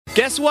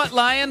Guess what,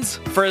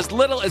 Lions? For as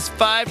little as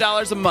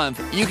 $5 a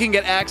month, you can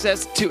get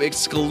access to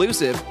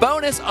exclusive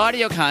bonus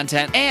audio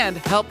content and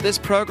help this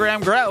program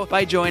grow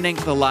by joining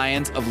the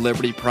Lions of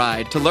Liberty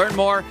Pride. To learn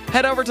more,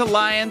 head over to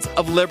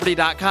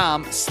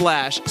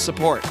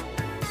lionsofliberty.com/support.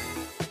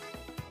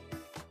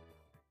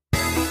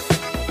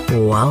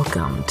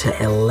 Welcome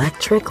to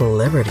Electric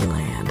Liberty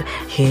Land,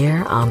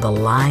 here on the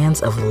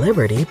Lions of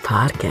Liberty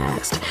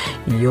podcast,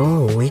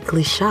 your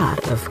weekly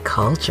shot of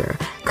culture,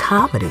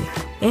 comedy,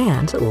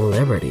 and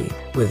liberty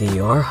with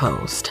your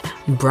host,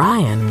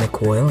 Brian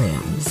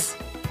McWilliams.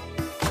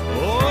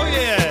 Oh,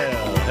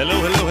 yeah.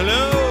 Hello, hello,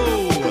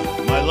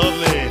 hello, my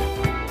lovely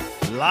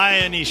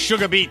liony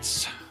sugar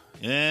beets.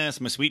 Yes,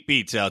 my sweet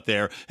beets out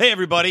there. Hey,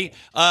 everybody.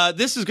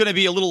 This is going to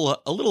be a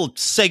little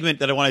segment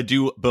that I want to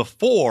do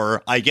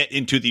before I get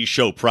into the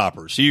show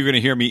proper. So you're going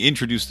to hear me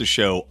introduce the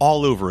show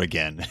all over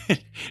again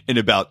in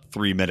about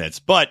 3 minutes.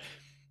 But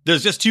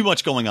there's just too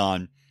much going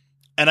on.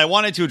 And I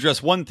wanted to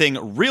address one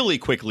thing really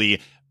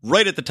quickly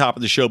right at the top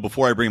of the show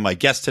before I bring my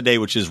guest today,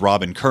 which is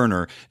Robin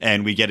Koerner,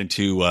 and we get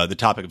into the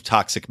topic of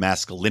toxic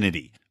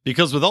masculinity.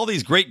 Because with all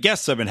these great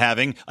guests I've been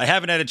having, I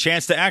haven't had a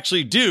chance to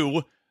actually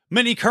do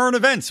many current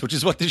events, which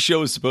is what this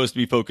show is supposed to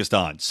be focused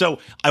on. So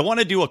I want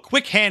to do a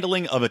quick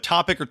handling of a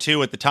topic or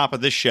two at the top of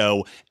this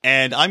show,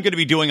 and I'm going to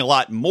be doing a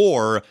lot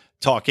more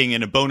talking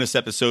in a bonus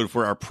episode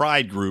for our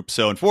Pride group.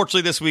 So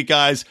unfortunately this week,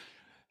 guys,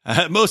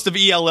 most of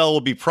ELL will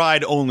be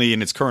Pride only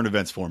in its current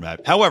events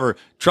format. However,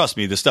 trust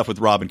me, the stuff with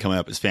Robin coming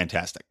up is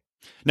fantastic.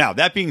 Now,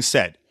 that being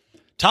said,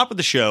 top of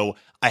the show,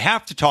 I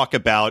have to talk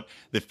about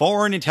the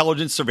Foreign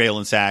Intelligence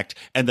Surveillance Act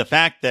and the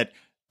fact that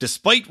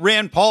despite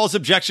Rand Paul's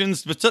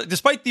objections,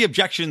 despite the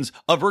objections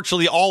of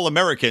virtually all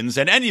Americans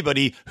and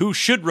anybody who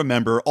should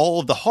remember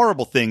all of the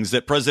horrible things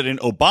that President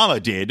Obama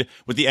did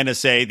with the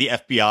NSA, the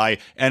FBI,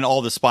 and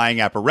all the spying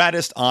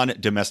apparatus on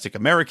domestic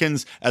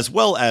Americans, as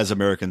well as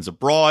Americans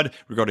abroad,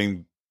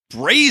 regarding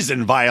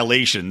brazen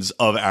violations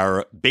of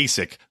our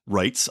basic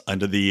rights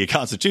under the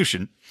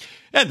Constitution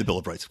and the Bill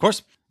of Rights, of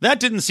course. That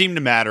didn't seem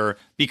to matter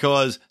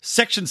because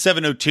Section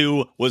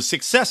 702 was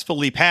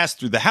successfully passed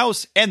through the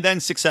House and then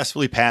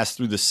successfully passed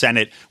through the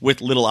Senate with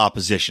little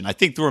opposition. I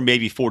think there were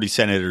maybe 40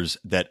 senators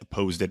that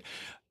opposed it.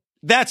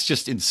 That's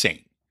just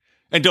insane.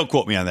 And don't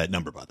quote me on that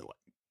number, by the way.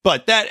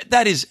 But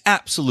that is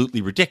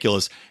absolutely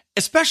ridiculous,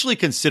 especially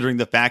considering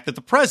the fact that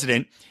the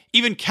president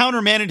even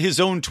countermanded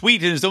his own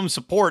tweet and his own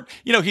support.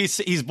 You know,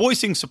 he's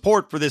voicing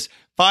support for this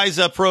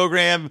FISA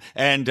program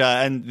and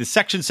the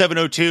Section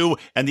 702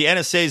 and the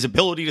NSA's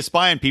ability to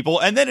spy on people.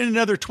 And then in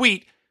another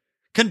tweet,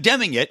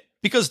 condemning it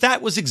because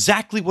that was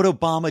exactly what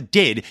Obama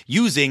did,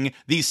 using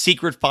these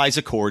secret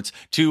FISA courts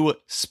to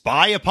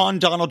spy upon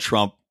Donald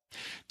Trump,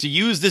 to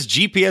use this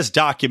GPS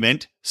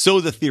document, so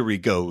the theory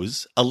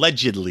goes,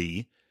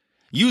 allegedly,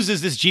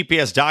 uses this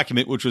GPS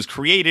document, which was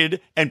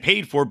created and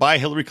paid for by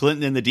Hillary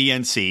Clinton and the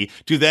DNC,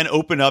 to then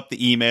open up the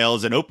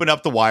emails and open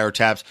up the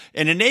wiretaps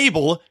and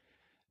enable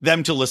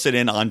them to listen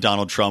in on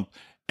Donald Trump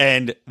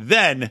and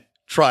then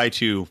try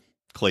to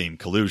claim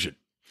collusion.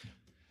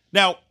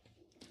 Now,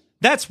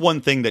 that's one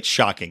thing that's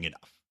shocking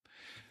enough.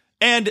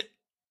 And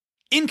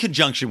in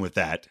conjunction with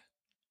that,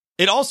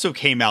 it also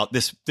came out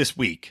this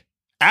week,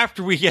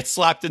 after we get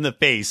slapped in the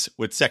face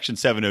with Section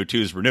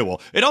 702's renewal,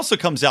 it also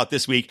comes out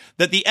this week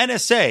that the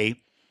NSA,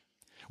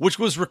 which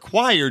was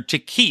required to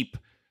keep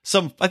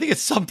I think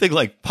it's something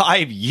like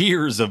 5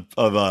 years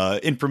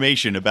of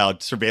information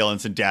about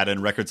surveillance and data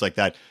and records like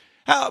that,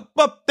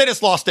 but they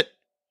just lost it.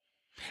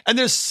 And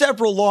there's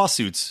several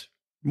lawsuits,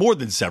 more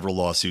than several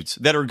lawsuits,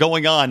 that are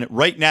going on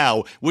right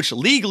now, which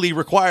legally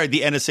required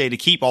the NSA to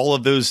keep all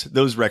of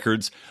those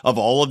records of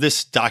all of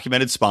this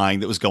documented spying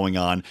that was going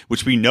on,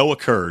 which we know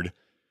occurred.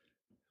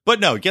 But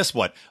no, guess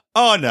what?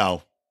 Oh,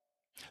 no.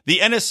 The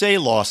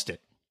NSA lost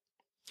it.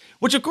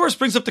 Which, of course,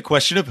 brings up the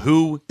question of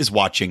who is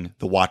watching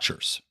the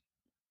watchers.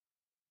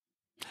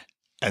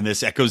 And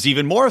this echoes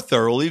even more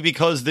thoroughly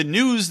because the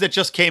news that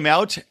just came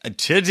out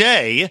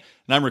today, and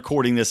I'm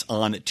recording this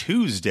on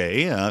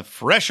Tuesday,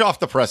 fresh off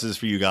the presses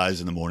for you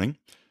guys in the morning,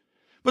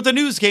 but the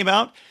news came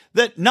out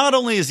that not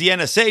only is the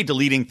NSA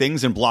deleting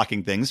things and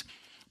blocking things,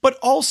 but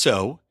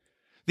also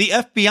the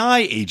FBI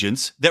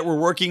agents that were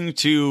working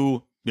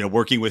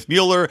with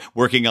Mueller,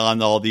 working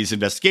on all these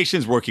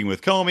investigations, working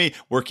with Comey,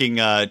 working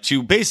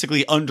to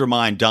basically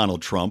undermine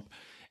Donald Trump,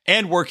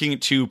 and working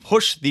to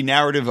push the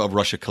narrative of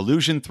Russia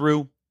collusion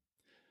through.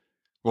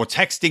 We're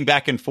texting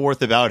back and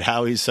forth about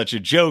how he's such a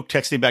joke,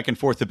 texting back and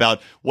forth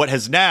about what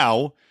has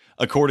now,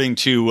 according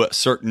to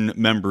certain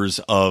members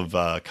of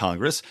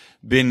Congress,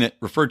 been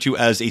referred to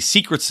as a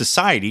secret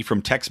society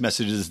from text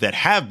messages that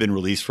have been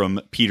released from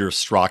Peter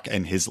Strzok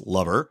and his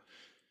lover,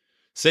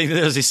 saying that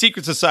there's a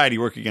secret society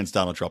working against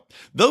Donald Trump.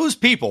 Those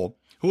people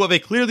who have a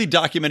clearly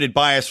documented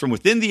bias from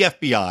within the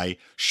FBI,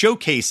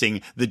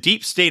 showcasing the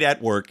deep state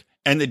at work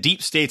and the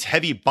deep state's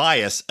heavy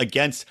bias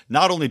against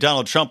not only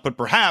Donald Trump, but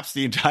perhaps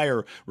the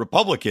entire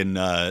Republican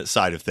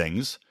side of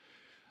things,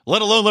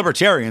 let alone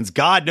libertarians.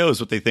 God knows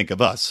what they think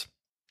of us.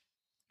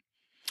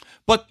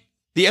 But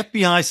the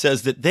FBI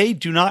says that they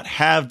do not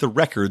have the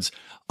records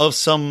of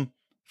some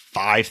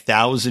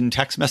 5,000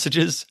 text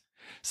messages,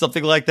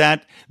 something like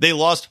that. They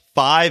lost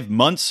 5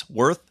 months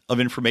worth of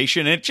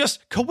information, and it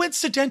just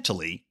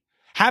coincidentally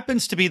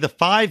happens to be the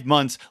 5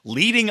 months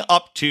leading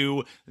up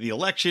to the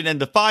election and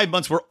the 5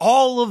 months where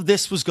all of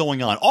this was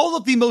going on. All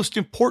of the most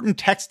important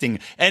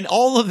texting and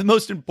all of the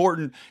most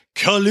important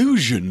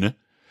collusion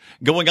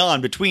going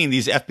on between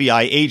these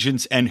FBI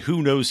agents and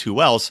who knows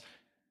who else.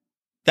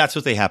 That's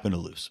what they happen to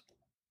lose.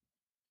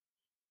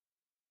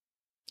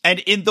 And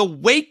in the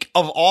wake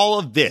of all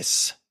of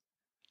this,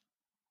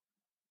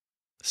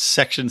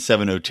 Section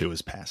 702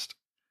 is passed.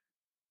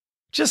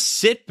 Just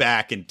sit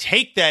back and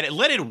take that and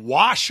let it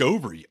wash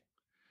over you.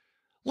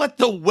 Let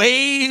the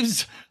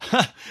waves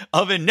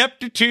of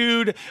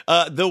ineptitude,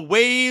 the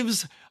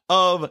waves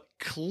of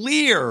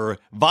clear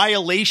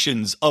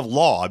violations of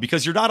law,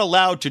 because you're not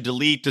allowed to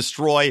delete,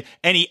 destroy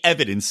any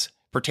evidence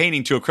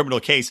pertaining to a criminal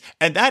case.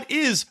 And that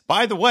is,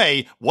 by the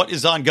way, what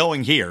is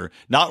ongoing here,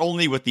 not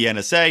only with the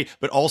NSA,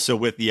 but also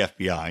with the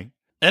FBI.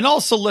 And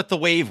also let the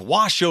wave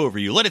wash over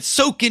you. Let it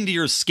soak into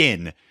your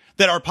skin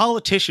that our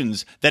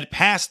politicians that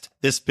passed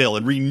this bill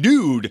and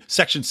renewed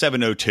Section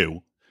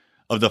 702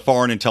 of the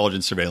Foreign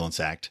Intelligence Surveillance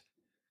Act,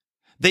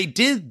 they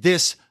did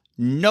this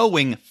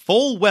knowing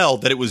full well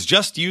that it was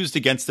just used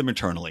against them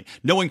internally,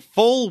 knowing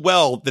full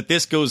well that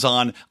this goes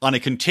on a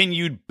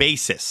continued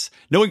basis,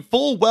 knowing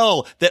full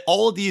well that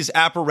all of these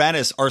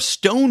apparatus are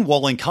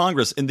stonewalling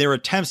Congress in their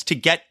attempts to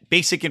get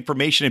basic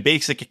information and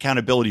basic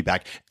accountability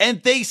back,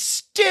 and they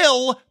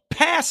still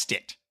passed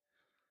it.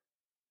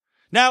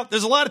 Now,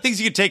 there's a lot of things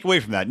you could take away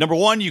from that. Number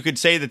one, you could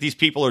say that these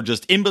people are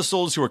just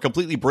imbeciles who are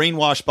completely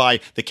brainwashed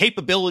by the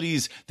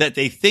capabilities that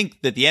they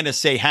think that the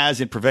NSA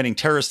has in preventing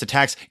terrorist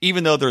attacks,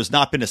 even though there's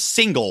not been a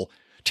single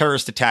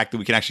terrorist attack that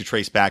we can actually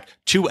trace back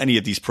to any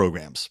of these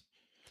programs.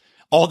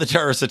 All the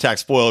terrorist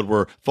attacks foiled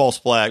were false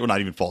flags, well,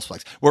 not even false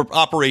flags, were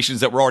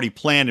operations that were already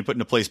planned and put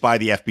into place by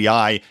the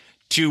FBI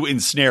to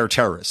ensnare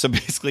terrorists. So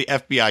basically,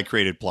 FBI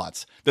created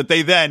plots that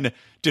they then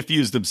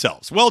diffused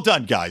themselves. Well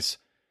done, guys.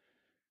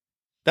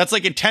 That's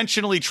like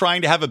intentionally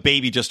trying to have a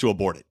baby just to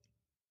abort it.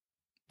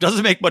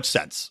 Doesn't make much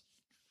sense.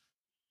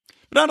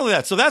 But not only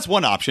that, so that's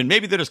one option.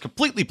 Maybe they're just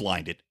completely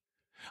blinded.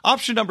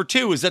 Option number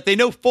two is that they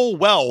know full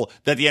well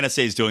that the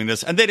NSA is doing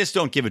this and they just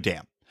don't give a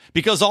damn.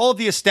 Because all of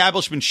the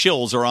establishment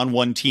shills are on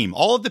one team.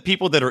 All of the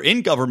people that are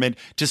in government,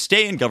 to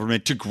stay in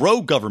government, to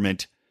grow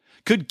government,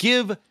 could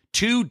give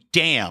two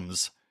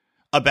damns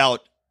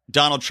about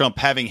Donald Trump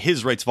having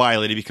his rights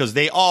violated, because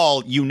they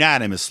all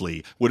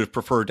unanimously would have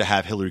preferred to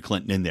have Hillary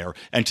Clinton in there.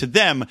 And to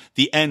them,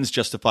 the ends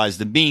justifies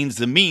the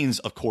means,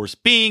 of course,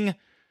 being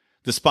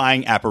the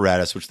spying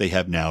apparatus, which they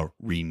have now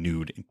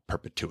renewed in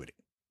perpetuity.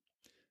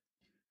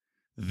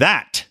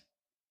 That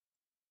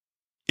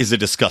is a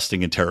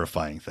disgusting and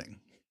terrifying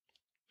thing.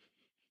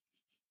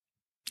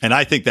 And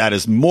I think that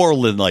is more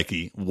than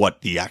likely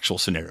what the actual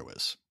scenario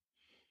is.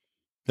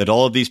 That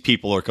all of these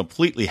people are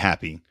completely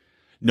happy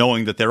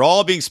knowing that they're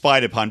all being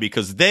spied upon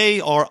because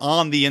they are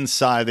on the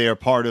inside. They are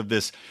part of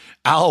this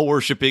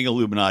owl-worshipping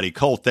Illuminati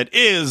cult that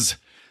is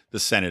the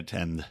Senate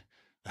and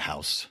the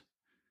House.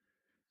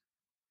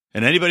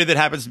 And anybody that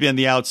happens to be on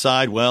the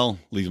outside, well,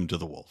 leave them to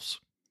the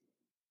wolves.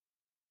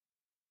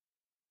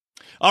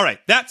 All right,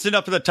 that's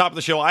enough at the top of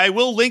the show. I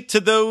will link to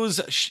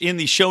those in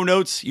the show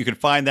notes. You can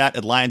find that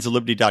at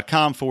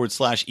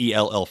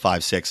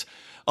lionsofliberty.com/ELL56.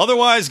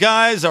 Otherwise,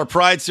 guys, our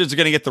Pride students are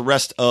going to get the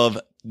rest of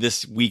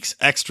this week's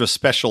extra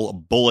special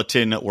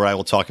bulletin where I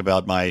will talk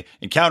about my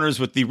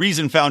encounters with the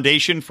Reason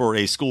Foundation for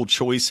a school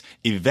choice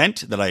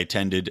event that I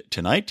attended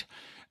tonight,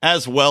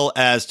 as well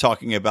as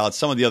talking about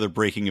some of the other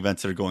breaking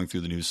events that are going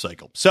through the news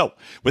cycle. So,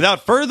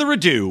 without further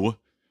ado,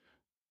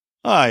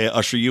 I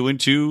usher you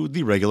into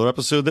the regular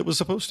episode that was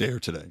supposed to air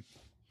today.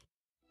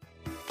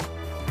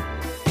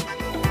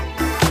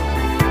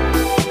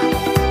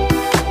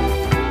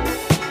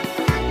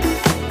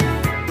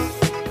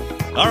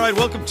 All right,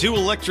 welcome to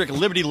Electric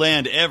Liberty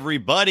Land,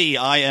 everybody.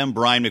 I am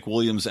Brian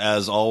McWilliams,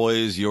 as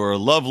always, your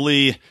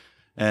lovely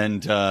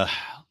and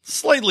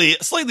slightly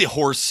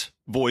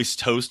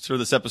hoarse-voiced host for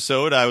this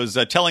episode. I was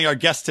telling our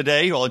guest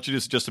today, who I'll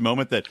introduce in just a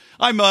moment, that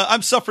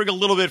I'm suffering a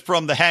little bit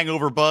from the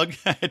hangover bug.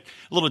 I had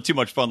a little bit too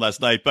much fun last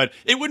night, but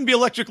it wouldn't be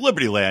Electric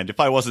Liberty Land if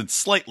I wasn't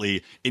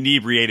slightly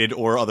inebriated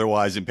or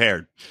otherwise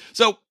impaired.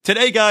 So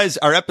today, guys,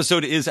 our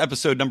episode is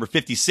episode number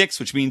 56,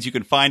 which means you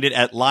can find it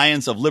at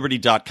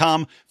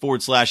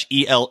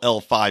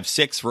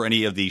lionsofliberty.com/ELL56 for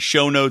any of the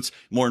show notes,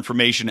 more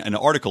information, and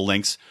article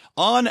links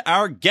on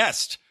our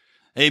guest.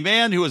 A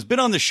man who has been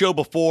on the show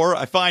before.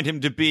 I find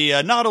him to be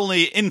not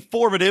only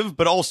informative,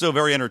 but also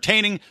very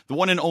entertaining. The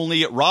one and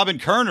only Robin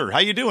Koerner. How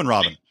you doing,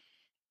 Robin?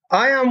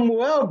 I am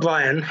well,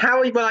 Brian. How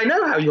are you? Well, I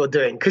know how you're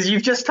doing because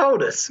you've just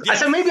told us. Yeah.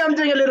 So maybe I'm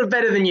doing a little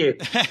better than you.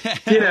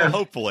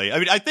 Hopefully. I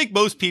mean, I think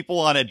most people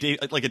on a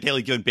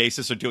daily given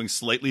basis are doing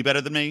slightly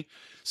better than me.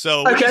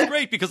 So, which is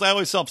great because I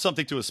always have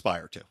something to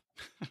aspire to.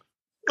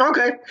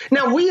 Okay.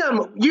 Now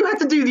you had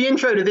to do the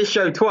intro to this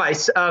show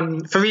twice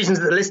for reasons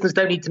that the listeners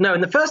don't need to know.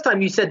 And the first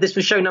time you said this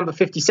was show number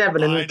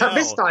 57, and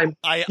this time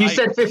you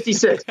said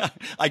 56.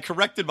 I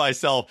corrected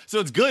myself, so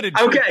it's good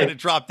that it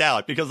dropped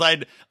out because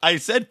I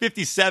said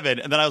 57,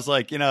 and then I was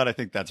like, you know what, I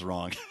think that's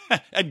wrong.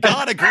 And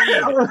God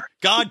agreed.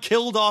 God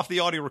killed off the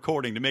audio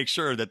recording to make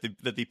sure that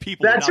the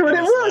people. That's what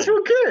it was.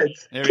 Well, good.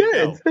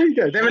 There you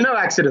go. There were no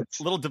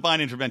accidents. Little divine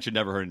intervention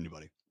never hurt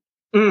anybody.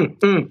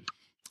 Mm.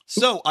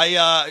 So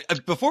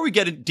before we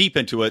get deep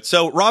into it,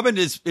 so Robin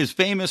is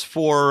famous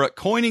for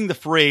coining the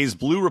phrase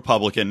 "Blue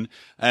Republican,"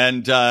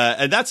 and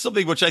that's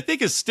something which I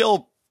think is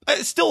still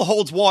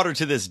holds water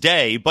to this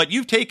day. But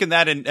you've taken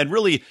that and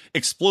really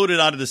exploded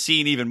onto the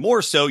scene even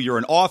more. So you're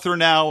an author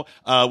now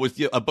with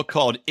a book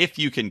called "If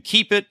You Can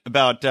Keep It"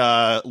 about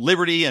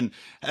liberty, and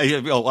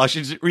I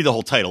should read the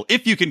whole title: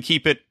 "If You Can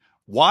Keep It: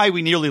 Why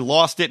We Nearly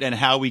Lost It and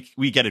How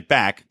We Get It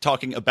Back,"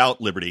 talking about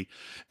liberty.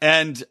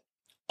 And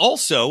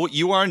also,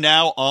 you are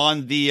now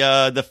on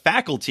the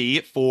faculty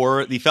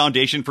for the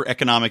Foundation for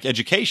Economic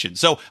Education.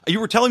 So you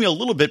were telling me a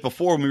little bit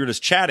before when we were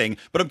just chatting,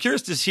 but I'm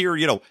curious to hear,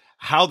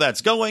 how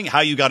that's going,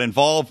 how you got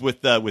involved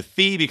with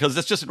FEE, because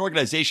that's just an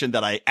organization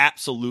that I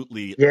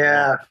absolutely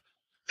love.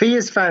 FEE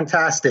is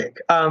fantastic.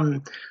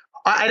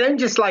 I don't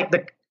just like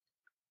the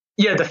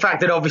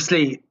fact that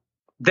obviously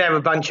they're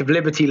a bunch of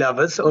liberty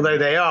lovers, although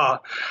they are.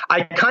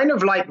 I kind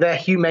of like their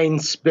humane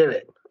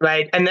spirit,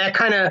 right? And they're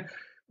kind of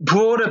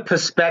broader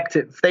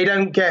perspective. They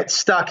don't get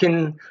stuck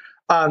in,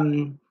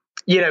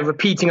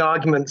 repeating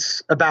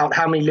arguments about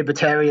how many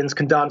libertarians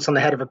can dance on the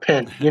head of a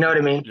pin. You know what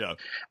I mean? Yeah.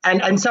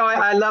 And so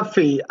I love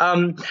FEE.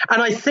 And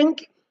I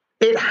think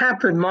it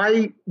happened,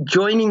 my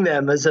joining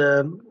them as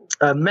a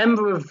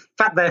member of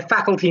their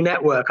faculty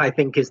network, I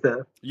think is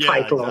the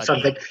title or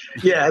something.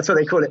 Yeah, that's what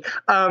they call it.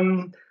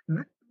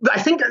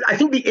 I think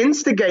the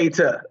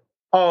instigator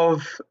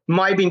of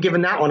my being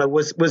given that honor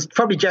was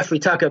probably Jeffrey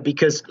Tucker,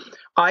 because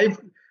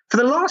for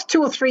the last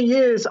 2 or 3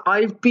 years,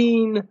 I've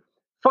been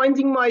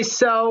finding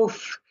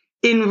myself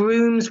in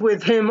rooms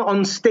with him,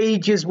 on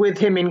stages with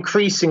him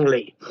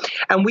increasingly.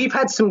 And we've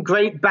had some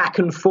great back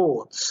and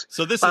forths.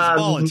 So this is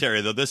voluntary,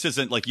 though. This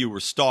isn't like you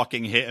were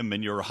stalking him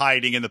and you're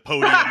hiding in the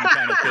podium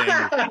kind of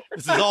thing.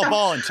 This is all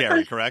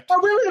voluntary, correct? Oh,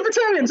 we're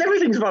libertarians.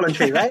 Everything's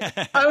voluntary,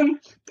 right?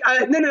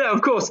 No,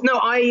 of course. No,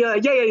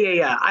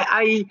 yeah.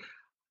 I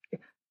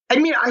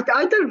mean,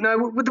 I don't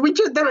know.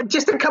 There were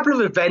just a couple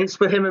of events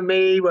with him and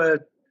me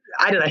where,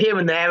 I don't know, here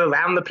and there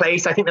around the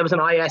place. I think there was an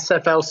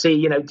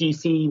ISFLC,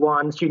 DC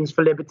one, Students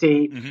for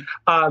Liberty.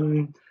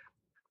 Mm-hmm.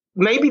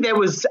 Maybe there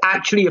was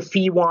actually a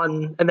FEE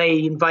one, and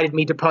they invited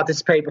me to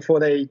participate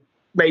before they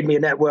made me a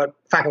network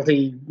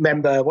faculty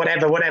member,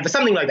 whatever,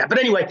 something like that. But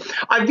anyway,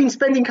 I've been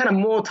spending kind of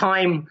more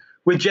time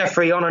with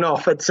Jeffrey on and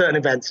off at certain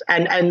events.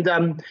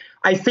 And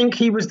I think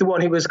he was the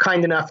one who was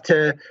kind enough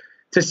to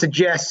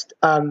suggest,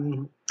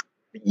 they're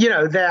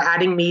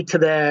adding me to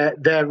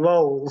their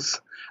roles,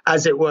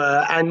 as it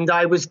were. And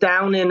I was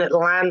down in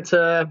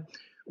Atlanta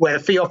where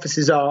the FEE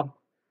offices are.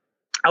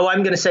 Oh,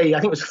 I'm going to say, I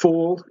think it was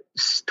fall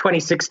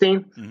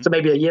 2016, so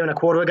maybe a year and a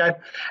quarter ago.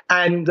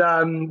 And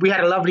we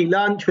had a lovely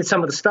lunch with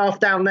some of the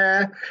staff down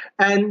there.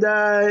 And,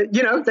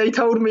 they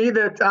told me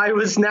that I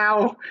was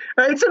now,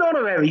 it's an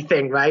honorary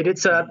thing, right?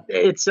 It's a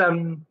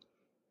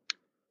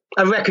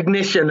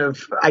recognition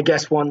of, I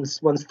guess, one's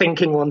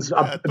thinking, one's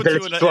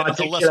ability to articulate.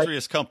 An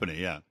illustrious company,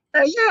 yeah.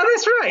 Yeah,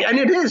 that's right. And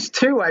it is,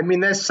 too. I mean,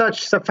 there's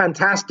such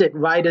fantastic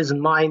writers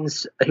and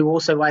minds who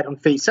also write on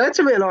FEE. So it's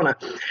a real honor.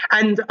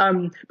 And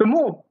but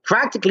more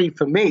practically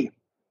for me,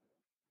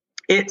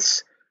 I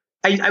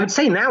would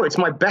say now it's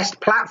my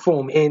best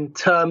platform in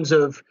terms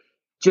of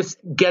just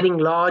getting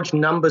large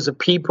numbers of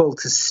people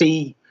to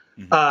see,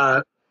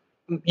 my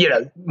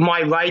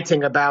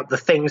writing about the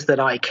things that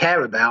I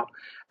care about.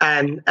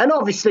 And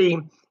obviously,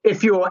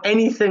 if you're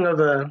anything of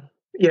a,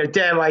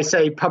 dare I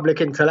say, public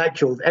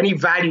intellectual, any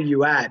value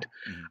you add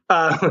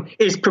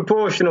is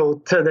proportional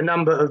to the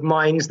number of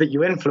minds that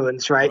you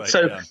influence, right?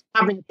 So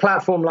having a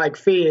platform like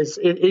FEE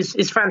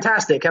is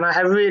fantastic, and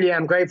I really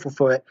am grateful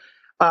for it.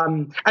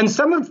 And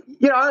some of,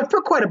 I've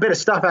put quite a bit of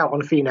stuff out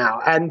on FEE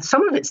now, and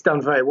some of it's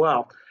done very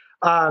well.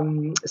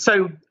 I'm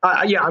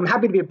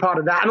happy to be a part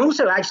of that. And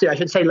also, actually, I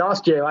should say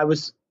last year I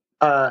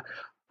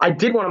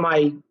did one of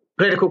my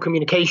political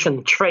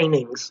communication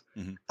trainings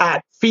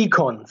at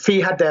FEEcon.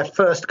 FEE had their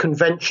first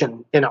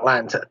convention in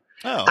Atlanta.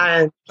 Oh,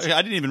 and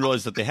I didn't even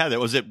realize that they had that.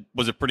 Was it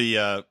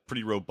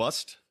pretty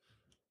robust?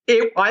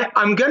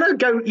 I'm going to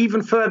go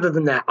even further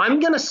than that.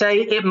 I'm going to say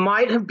it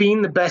might have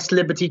been the best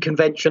liberty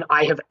convention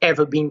I have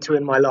ever been to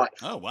in my life.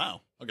 Oh, wow.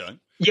 Okay.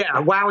 Yeah,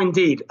 wow,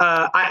 indeed.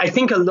 I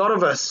think a lot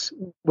of us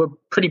were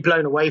pretty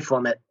blown away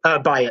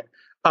by it.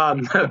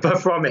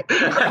 But from it,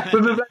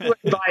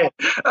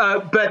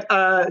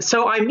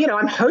 so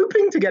I'm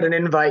hoping to get an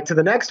invite to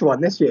the next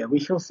one this year. We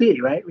shall see,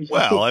 right?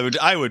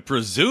 I would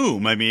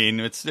presume. I mean,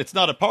 it's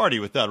not a party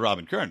without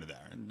Robin Koerner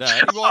there. And,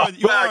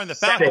 you are in the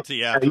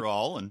faculty after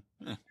all, and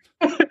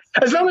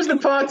As long as the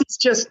party's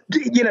just,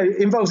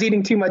 involves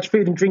eating too much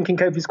food and drinking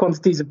copious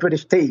quantities of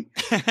British tea,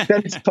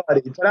 then it's a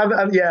party. But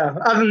other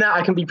than that,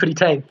 I can be pretty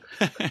tame.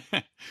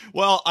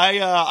 Well,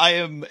 I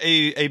am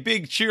a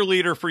big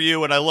cheerleader for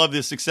you, and I love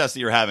the success that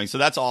you're having. So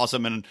that's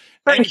awesome. And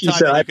Thank you,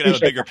 sir. that you can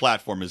have a bigger that.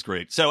 platform is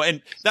great. So,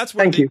 and that's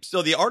where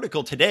so the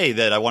article today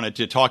that I wanted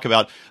to talk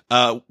about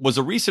was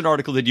a recent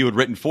article that you had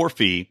written for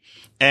Fee,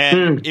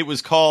 and it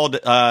was called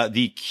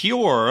 "The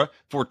Cure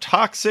for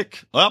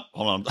Toxic." Oh,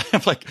 hold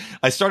on,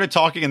 I started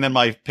talking and then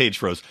my page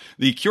froze.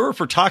 The cure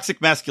for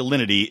toxic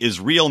masculinity is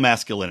real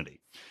masculinity.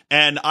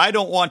 And I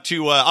don't want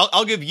to.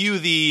 I'll give you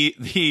the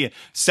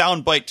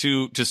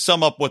soundbite to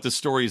sum up what the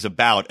story is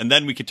about, and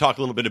then we could talk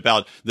a little bit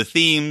about the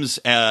themes,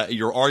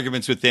 your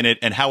arguments within it,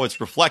 and how it's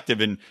reflective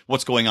in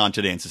what's going on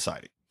today in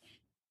society.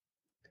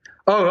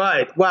 All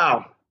right.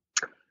 Wow.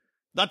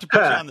 Not to put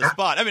you on the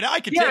spot. I mean,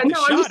 I could take a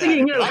shot I'm just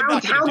thinking, at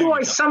it, how do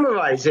I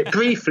summarize it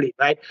briefly,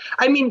 right?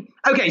 I mean,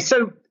 okay,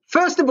 so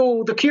first of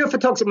all, the cure for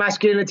toxic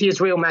masculinity is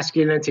real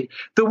masculinity.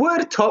 The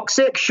word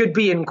toxic should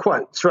be in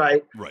quotes,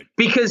 right? Right.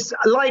 Because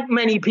like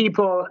many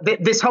people,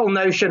 this whole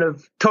notion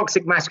of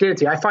toxic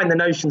masculinity, I find the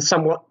notion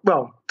somewhat,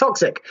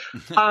 toxic.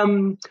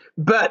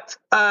 But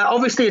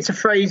obviously it's a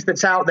phrase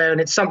that's out there and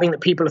it's something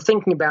that people are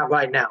thinking about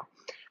right now.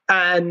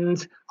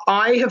 And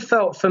I have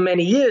felt for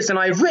many years, and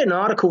I've written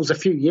articles a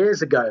few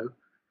years ago.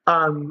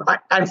 In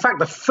fact,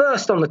 the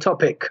first on the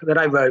topic that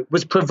I wrote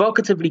was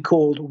provocatively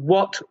called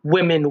 "What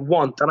Women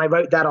Want," and I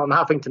wrote that on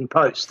Huffington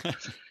Post.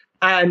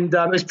 And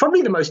it's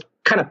probably the most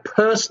kind of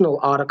personal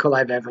article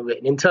I've ever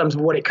written in terms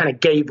of what it kind of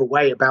gave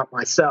away about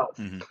myself.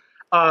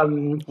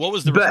 Mm-hmm. What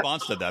was the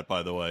response to that,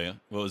 by the way?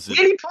 What was it?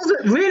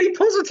 Really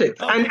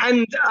positive.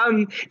 Okay.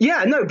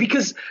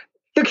 Because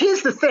look,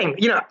 here's the thing,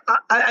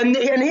 and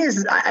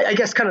here's, I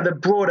guess, kind of the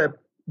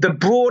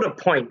broader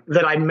point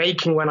that I'm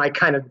making when I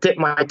kind of dip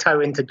my toe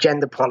into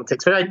gender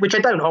politics, which I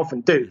don't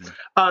often do.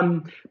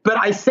 But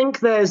I think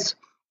there's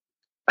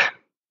a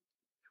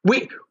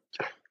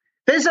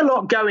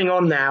lot going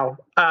on now.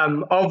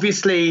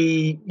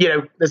 Obviously,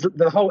 there's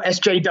the whole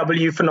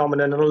SJW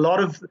phenomenon, and a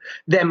lot of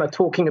them are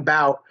talking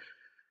about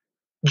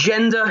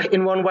gender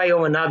in one way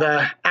or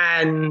another.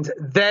 And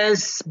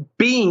there's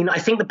been, I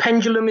think the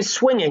pendulum is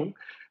swinging,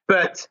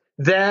 but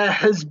there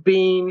has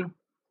been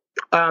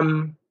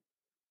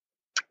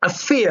a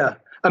fear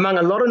among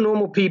a lot of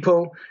normal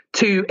people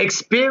to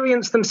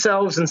experience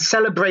themselves and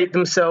celebrate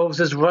themselves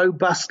as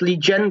robustly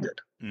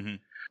gendered,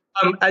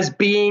 as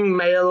being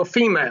male or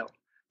female,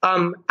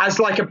 as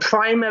like a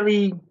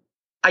primary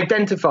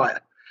identifier.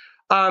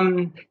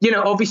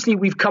 Obviously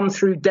we've come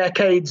through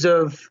decades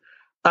of,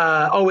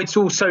 it's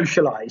all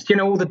socialized.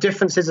 All the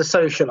differences are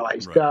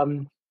socialized.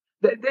 Right.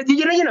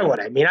 You know what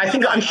I mean?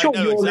 I'm sure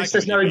your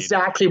listeners know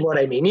exactly what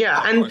I mean.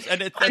 Yeah.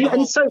 Sorry,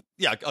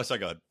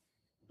 go ahead.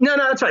 No,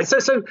 that's right.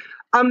 So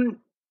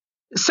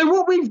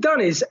what we've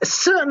done is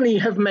certainly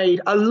have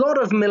made a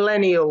lot of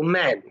millennial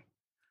men.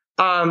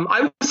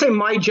 I would say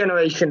my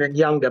generation and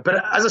younger, but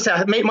as I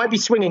said,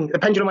 the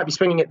pendulum might be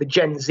swinging at the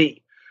Gen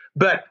Z.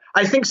 But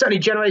I think certainly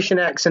Generation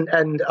X and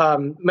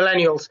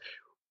millennials,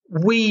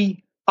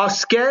 we are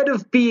scared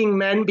of being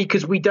men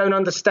because we don't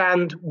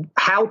understand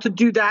how to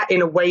do that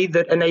in a way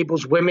that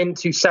enables women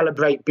to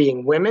celebrate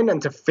being women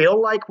and to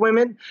feel like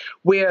women.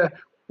 We're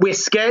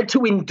scared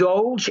to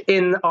indulge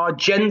in our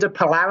gender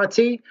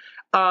polarity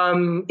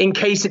in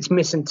case it's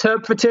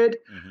misinterpreted,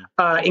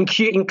 in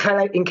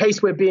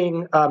case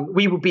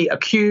we will be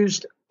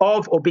accused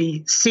of or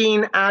be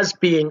seen as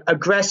being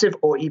aggressive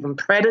or even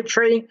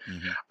predatory.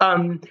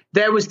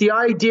 There was the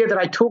idea that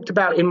I talked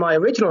about in my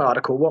original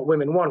article, What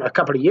Women Want, a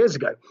couple of years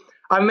ago.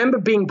 I remember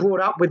being brought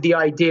up with the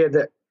idea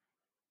that,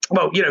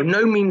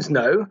 no means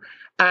no.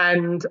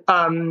 And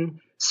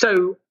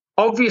so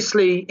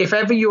obviously, if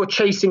ever you're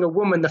chasing a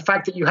woman, the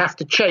fact that you have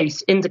to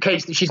chase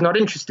indicates that she's not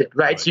interested,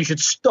 right? So you should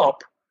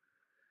stop.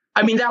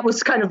 I mean, that was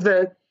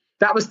the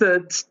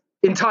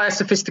entire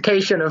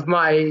sophistication of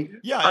my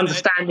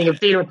understanding of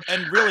dealing.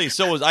 And really,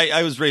 so was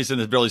I was raised in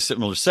a really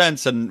similar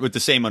sense and with the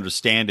same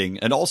understanding.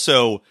 And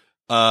also,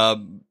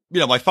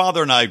 my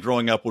father and I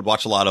growing up would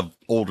watch a lot of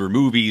older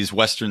movies,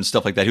 Westerns,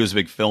 stuff like that. He was a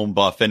big film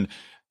buff. And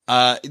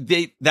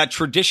that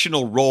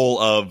traditional role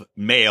of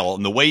male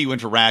and the way you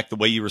interact, the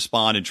way you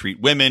respond and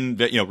treat women,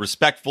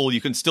 respectful, you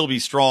can still be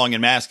strong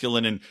and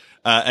masculine.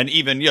 And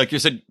even, like you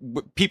said,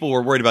 people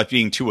were worried about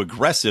being too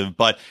aggressive,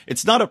 but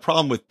it's not a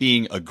problem with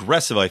being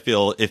aggressive. I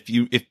feel if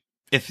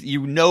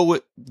you know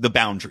the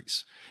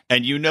boundaries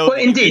and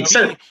indeed.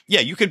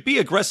 You could be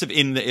aggressive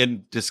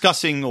in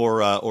discussing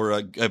or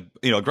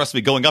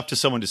aggressively going up to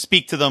someone to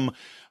speak to them,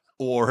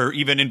 or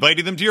even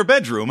inviting them to your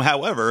bedroom.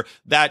 However,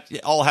 that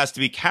all has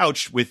to be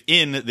couched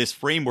within this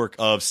framework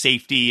of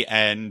safety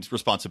and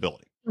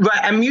responsibility. Right,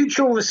 and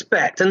mutual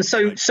respect. And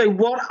so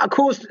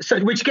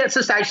which gets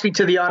us actually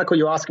to the article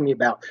you're asking me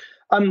about.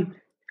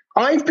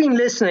 I've been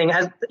listening,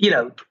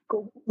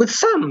 with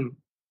some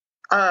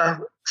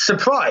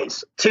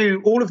surprise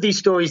to all of these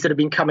stories that have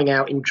been coming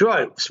out in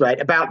droves, right,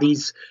 about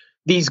these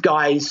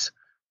guys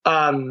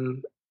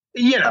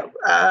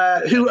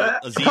who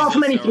Aziz apart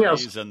from anything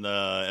else, Ansari's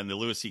and the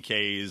Louis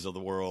C.K.'s of the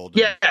world.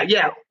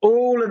 Yeah,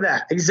 all of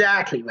that,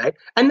 exactly, right.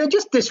 And they're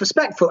just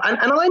disrespectful. And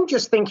I'm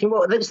just thinking,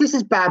 well, this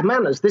is bad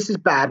manners. This is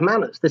bad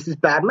manners. This is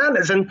bad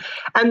manners.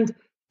 And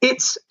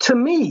it's, to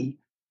me,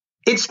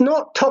 it's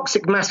not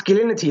toxic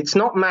masculinity. It's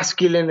not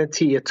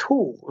masculinity at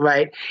all,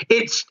 right?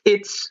 It's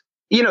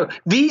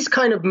these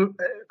kind of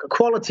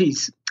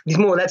qualities, these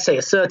more, let's say,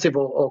 assertive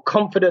or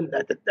confident,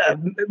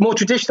 more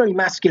traditionally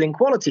masculine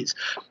qualities.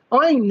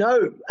 I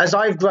know, as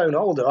I've grown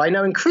older, I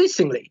know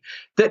increasingly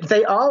that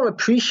they are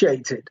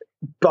appreciated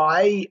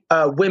by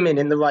women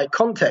in the right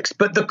context.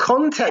 But the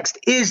context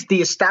is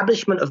the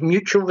establishment of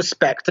mutual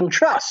respect and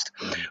trust,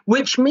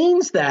 which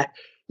means that,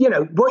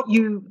 what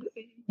you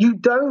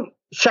don't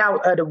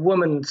shout at a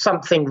woman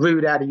something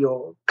rude out of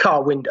your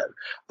car window.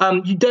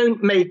 You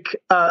don't make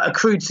a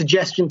crude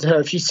suggestion to her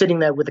if she's sitting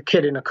there with a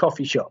kid in a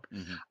coffee shop.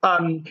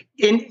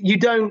 You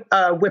don't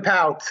whip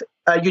out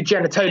your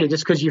genitalia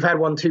just because you've had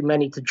one too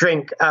many to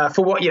drink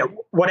for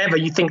whatever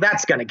you think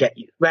that's going to get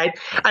you, right?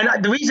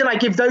 And the reason I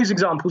give those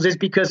examples is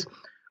because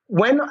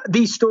when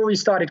these stories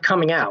started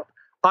coming out,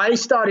 I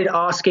started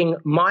asking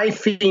my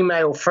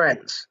female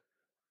friends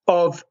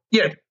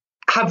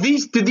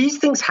do these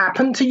things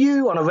happen to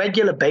you on a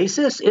regular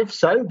basis? If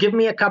so, give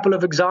me a couple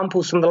of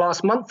examples from the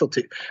last month or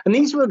two. And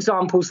these were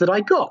examples that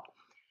I got.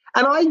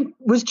 And I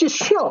was just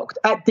shocked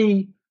at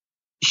the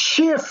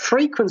sheer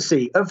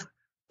frequency of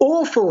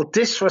awful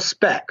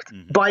disrespect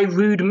by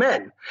rude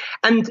men.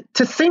 And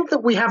to think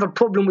that we have a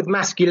problem with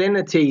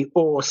masculinity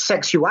or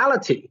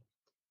sexuality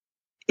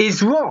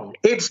is wrong.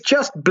 It's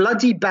just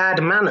bloody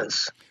bad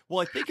manners.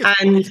 Well, I think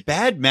it's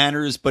bad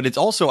manners, but it's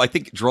also, I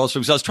think, draws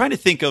from, because I was trying to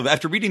think of,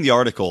 after reading the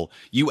article,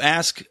 you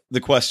ask the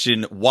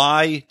question,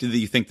 why do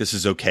you think this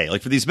is okay?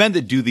 Like, for these men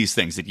that do these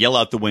things, that yell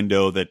out the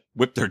window, that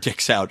whip their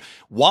dicks out,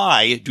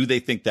 why do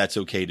they think that's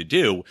okay to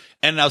do?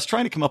 And I was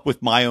trying to come up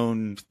with my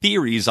own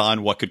theories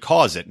on what could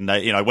cause it. And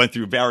I went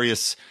through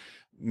various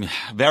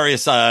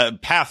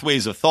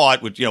pathways of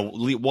thought, which,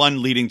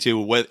 one leading to,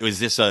 was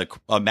this a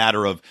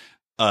matter of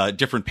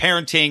different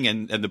parenting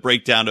and the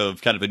breakdown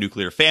of kind of a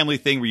nuclear family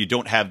thing where you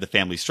don't have the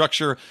family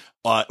structure?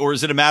 Or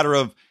is it a matter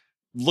of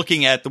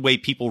looking at the way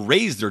people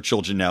raise their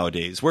children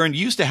nowadays, wherein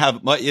you used to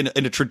have, in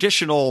a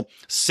traditional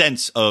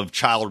sense of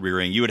child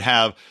rearing, you would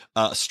have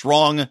a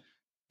strong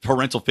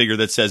parental figure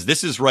that says,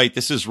 this is right,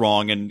 this is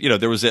wrong. And,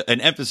 there was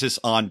an emphasis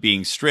on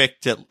being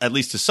strict, at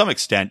least to some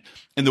extent,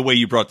 in the way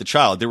you brought the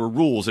child. There were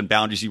rules and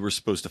boundaries you were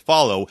supposed to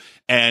follow,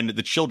 and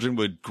the children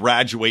would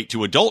graduate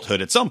to adulthood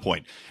at some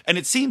point. And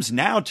it seems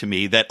now to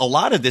me that a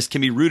lot of this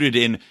can be rooted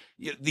in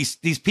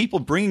these people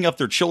bringing up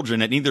their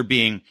children and either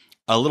being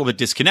a little bit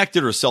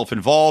disconnected or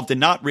self-involved and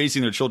not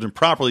raising their children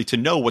properly to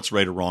know what's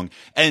right or wrong,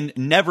 and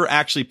never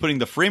actually putting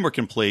the framework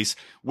in place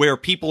where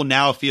people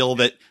now feel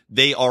that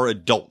they are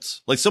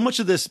adults. Like, so much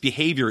of this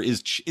behavior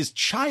is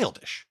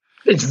childish.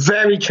 It's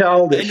very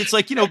childish. And it's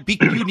like,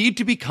 you need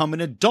to become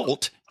an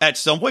adult at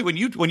some point. When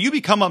you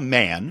become a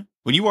man,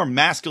 when you are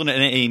masculine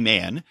and a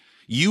man,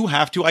 you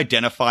have to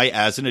identify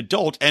as an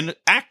adult and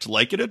act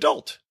like an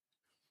adult.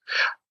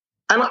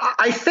 And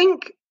I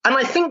think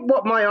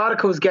what my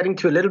article is getting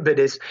to a little bit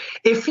is,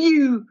 if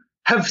you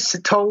have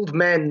told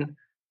men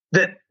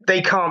that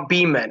they can't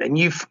be men, and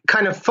you've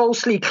kind of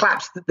falsely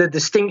collapsed the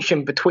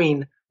distinction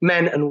between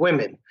men and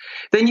women,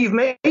 then you've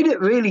made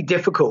it really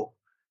difficult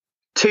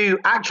to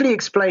actually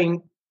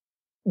explain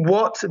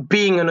what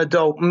being an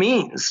adult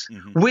means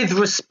with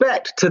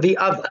respect to the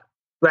other,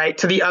 right?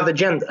 To the other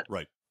gender.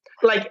 Right.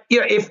 Like,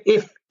 if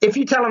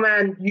you tell a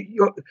man,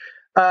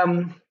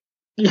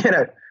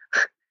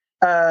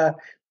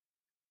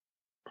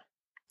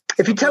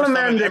 if you tell a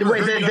man that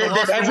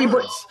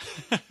everybody,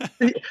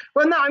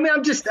 well, no, I mean,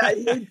 I'm just,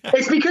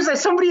 it's because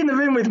there's somebody in the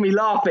room with me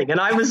laughing, and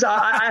and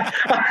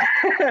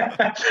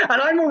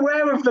I'm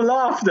aware of the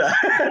laughter,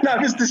 and I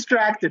was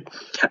distracted.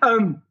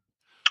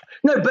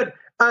 No, but,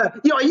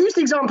 I used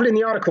the example in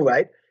the article,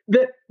 right,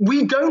 that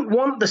we don't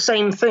want the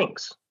same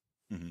things.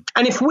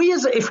 And if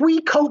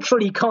we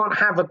culturally can't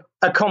have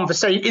a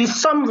conversation, in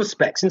some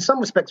respects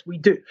we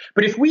do,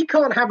 but if we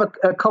can't have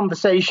a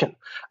conversation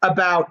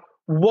about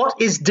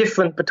what is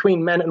different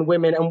between men and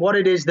women and what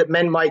it is that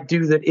men might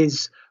do that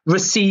is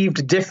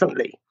received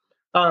differently,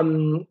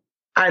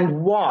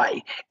 and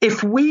why,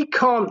 if we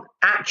can't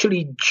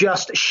actually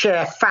just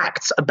share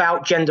facts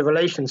about gender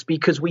relations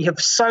because we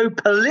have so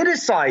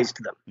politicized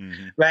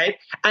them, right?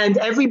 And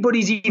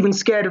everybody's even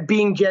scared of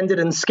being gendered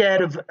and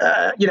scared of,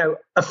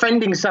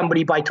 offending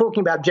somebody by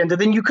talking about gender,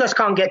 then you just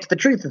can't get to the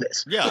truth of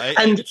this. Yeah,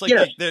 and it's like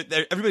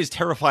everybody's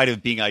terrified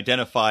of being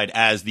identified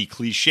as the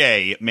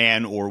cliche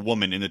man or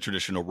woman in the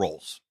traditional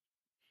roles.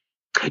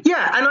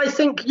 Yeah, and I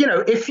think,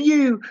 if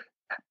you...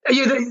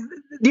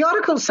 the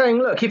article's saying,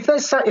 look, if there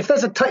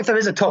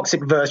is a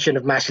toxic version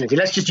of masculinity,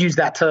 let's just use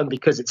that term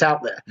because it's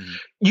out there.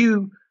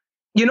 You're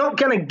not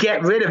going to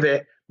get rid of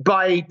it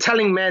by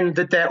telling men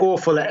that they're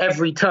awful at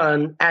every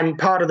turn, and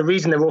part of the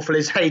reason they're awful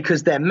is, hey,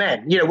 because they're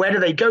men. Where do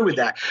they go with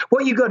that?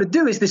 What you got to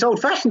do is this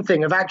old-fashioned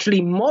thing of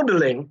actually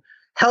modeling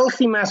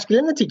healthy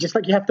masculinity, just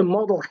like you have to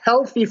model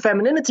healthy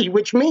femininity,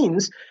 which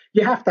means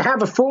you have to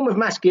have a form of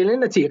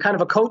masculinity, a kind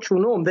of a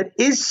cultural norm that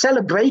is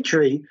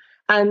celebratory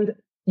and,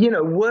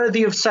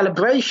 worthy of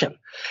celebration.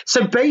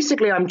 So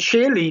basically, I'm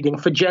cheerleading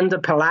for gender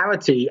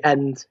polarity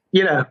and,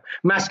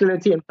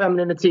 masculinity and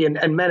femininity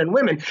and men and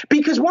women.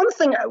 Because one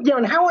thing,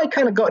 and how I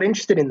kind of got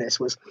interested in this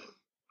was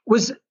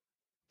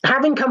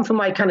having come from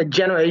my kind of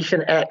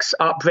Generation X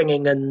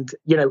upbringing and,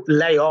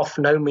 lay off,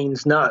 no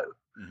means no.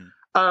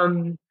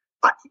 Mm-hmm.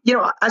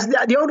 As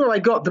the older I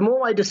got, the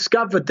more I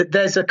discovered that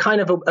there's a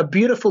kind of a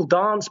beautiful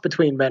dance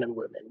between men and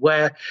women,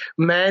 where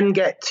men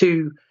get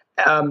to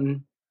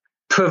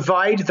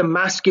provide the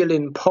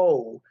masculine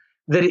pole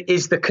that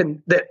is that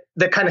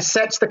kind of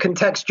sets the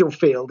contextual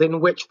field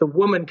in which the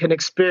woman can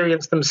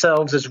experience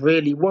themselves as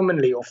really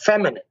womanly or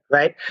feminine,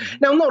 right? Mm-hmm.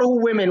 Now, not all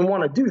women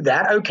want to do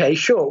that. Okay,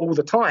 sure, all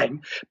the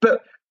time,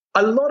 but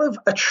a lot of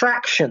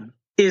attraction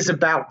is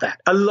about that.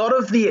 A lot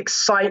of the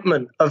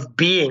excitement of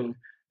being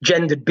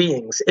gendered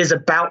beings is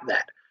about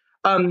that.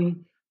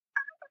 And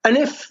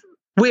if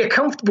we are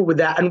comfortable with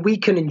that and we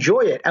can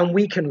enjoy it and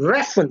we can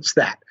reference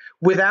that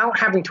without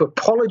having to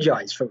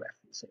apologize for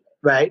referencing it,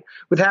 right?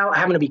 Without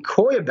having to be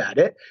coy about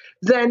it,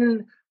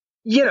 then,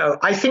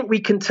 I think we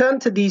can turn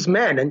to these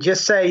men and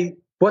just say,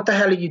 what the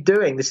hell are you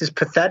doing? This is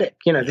pathetic.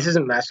 This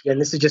isn't masculine.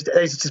 This is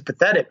just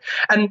pathetic.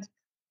 And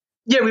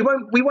we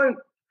won't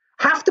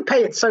have to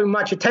pay it so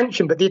much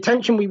attention, but the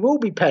attention we will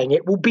be paying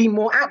it will be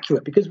more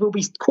accurate because we'll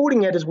be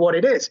calling it as what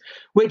it is,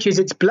 which is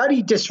it's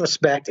bloody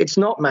disrespect. It's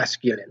not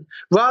masculine,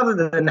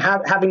 rather than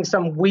having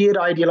some weird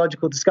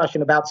ideological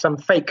discussion about some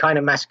fake kind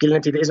of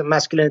masculinity that isn't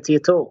masculinity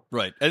at all.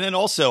 Right. And then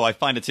also I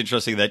find it's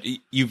interesting that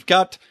you've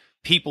got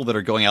people that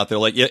are going out there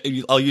like,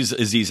 I'll use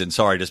Aziz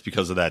Ansari just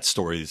because of that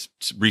story.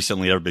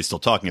 Recently, everybody's still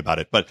talking about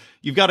it, but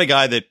you've got a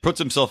guy that puts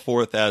himself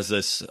forth as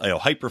this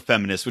hyper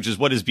feminist, which is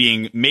what is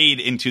being made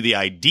into the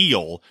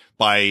ideal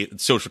by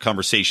social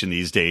conversation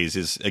these days,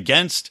 is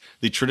against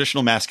the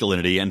traditional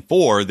masculinity and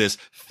for this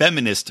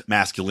feminist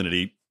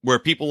masculinity, where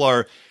people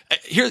are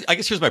here. I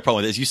guess here's my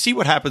problem is you see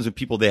what happens with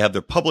people. They have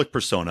their public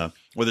persona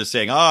where they're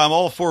saying, I'm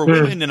all for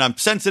women and I'm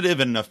sensitive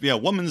and,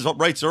 women's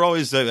rights are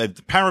always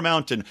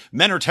paramount and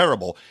men are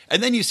terrible.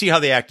 And then you see how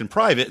they act in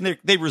private and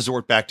they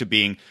resort back to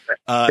being,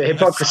 the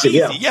hypocrisy.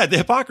 Yeah. The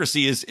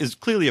hypocrisy is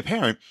clearly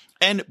apparent.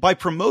 And by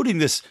promoting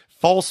this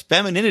false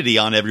femininity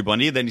on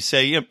everybody, then you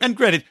say, and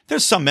granted,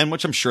 there's some men,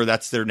 which I'm sure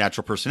that's their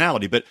natural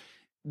personality, but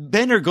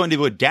men are going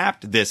to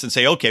adapt this and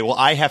say, okay, well,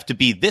 I have to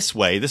be this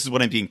way. This is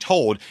what I'm being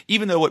told,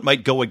 even though it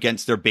might go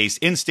against their base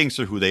instincts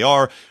or who they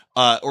are,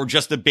 or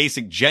just the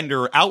basic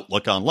gender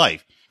outlook on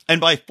life.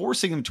 And by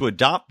forcing them to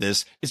adopt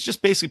this, it's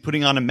just basically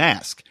putting on a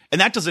mask.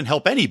 And that doesn't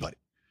help anybody.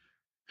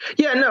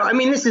 Yeah, no, I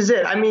mean, this is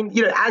it. I mean,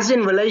 as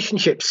in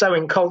relationships, so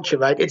in culture,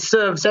 right? It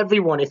serves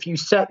everyone if you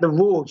set the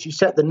rules, you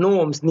set the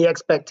norms and the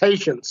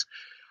expectations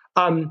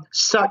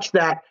such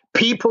that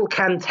people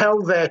can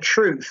tell their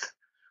truth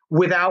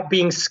without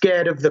being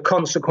scared of the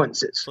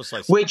consequences.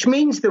 Precisely. Which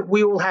means that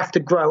we all have to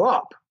grow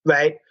up,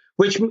 right?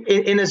 Which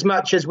in as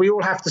much as we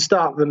all have to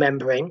start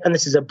remembering, and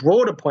this is a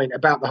broader point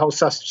about the whole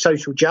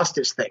social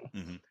justice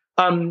thing,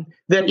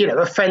 that,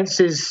 offense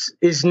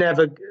is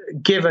never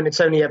given,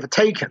 it's only ever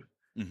taken.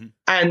 Mm-hmm.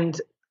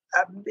 And,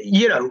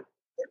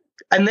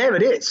 and there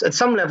it is. At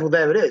some level,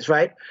 there it is,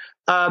 right?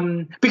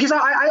 Because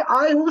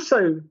I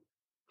also,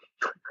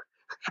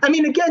 I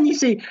mean, again, you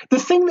see, the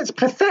thing that's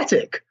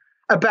pathetic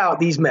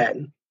about these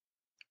men,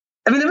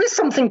 I mean, there is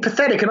something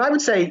pathetic and I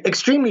would say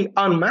extremely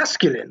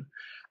unmasculine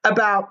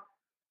about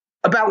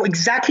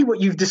exactly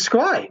what you've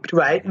described,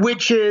 right?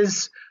 Which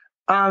is,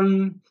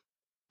 well,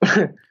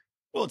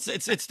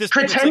 it's this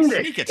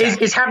pretending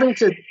is having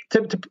to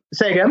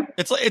say again.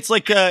 It's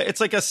like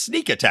a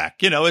sneak attack.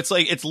 It's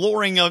like it's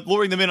luring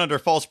them in under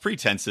false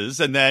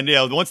pretenses, and then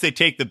once they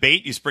take the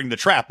bait, you spring the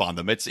trap on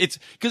them. It's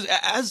because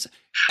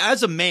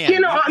as a man,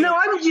 you're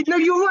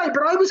right,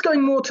 but I was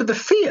going more to the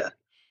fear.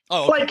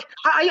 Oh, okay. Like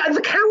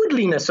the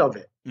cowardliness of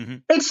it. Mm-hmm.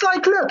 It's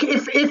like, look,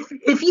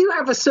 if you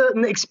have a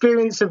certain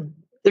experience of,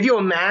 if you're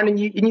a man and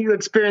you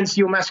experience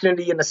your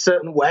masculinity in a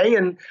certain way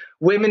and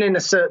women in a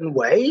certain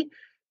way,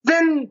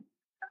 then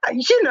I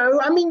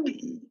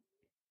mean,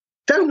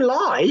 don't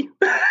lie.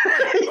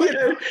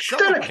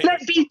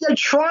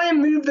 Try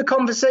and move the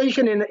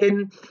conversation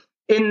in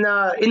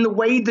the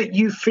way that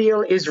you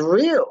feel is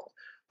real.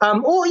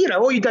 Or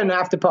you don't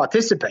have to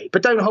participate,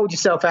 but don't hold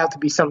yourself out to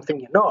be something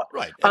you're not.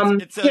 Right.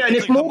 It's like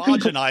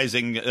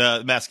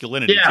homogenizing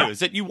masculinity too. Is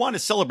that you want to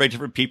celebrate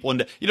different people,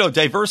 and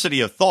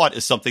diversity of thought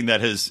is something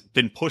that has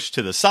been pushed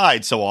to the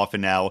side so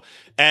often now.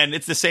 And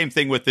it's the same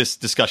thing with this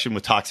discussion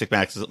with toxic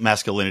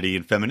masculinity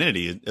and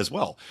femininity as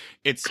well.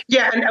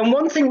 And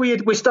one thing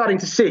we're starting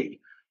to see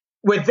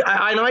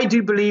and I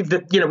do believe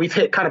that we've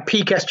hit kind of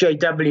peak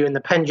SJW, and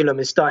the pendulum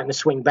is starting to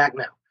swing back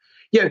now.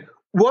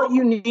 What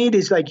you need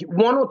is like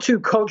one or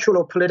two cultural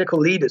or political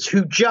leaders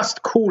who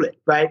just call it,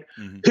 right?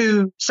 Mm-hmm.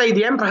 Who say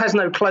the emperor has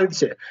no clothes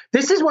here.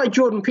 This is why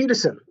Jordan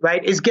Peterson,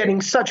 right, is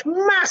getting such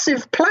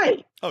massive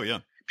play. Oh,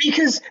 yeah.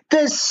 Because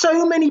there's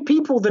so many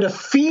people that are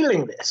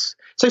feeling this.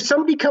 So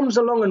somebody comes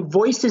along and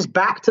voices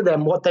back to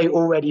them what they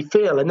already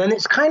feel. And then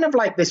it's kind of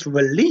like this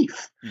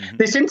relief,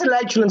 this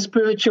intellectual and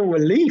spiritual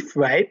relief,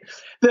 right?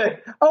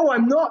 That, oh,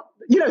 I'm not,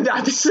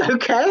 that's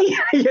okay.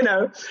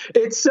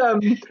 It's,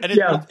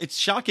 it's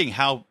shocking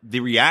how the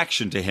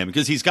reaction to him,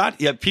 because he's got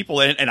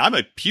people, and I'm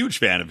a huge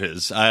fan of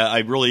his. I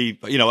really,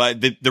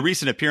 the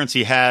recent appearance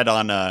he had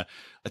on,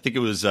 I think it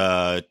was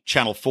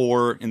Channel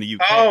 4 in the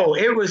UK. Oh,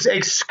 it was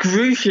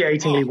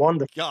excruciatingly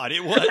wonderful. God, it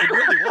really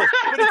was.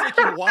 But it's like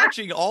you're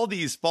watching all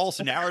these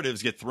false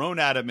narratives get thrown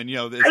at him, and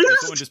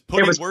there's someone just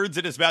putting words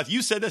in his mouth.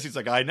 You said this. He's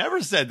like, I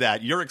never said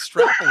that. You're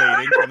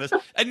extrapolating from this.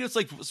 And it's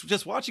like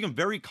just watching him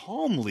very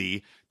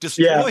calmly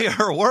destroy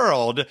our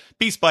world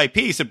piece by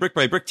piece and brick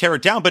by brick, tear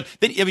it down. But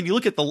then, you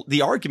look at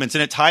the arguments,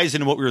 and it ties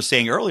into what we were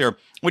saying earlier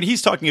when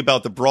he's talking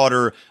about the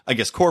broader, I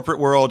guess, corporate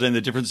world and the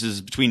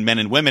differences between men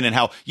and women, and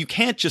how you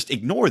can't just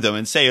ignore them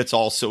and say it's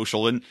all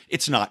social, and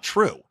it's not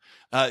true.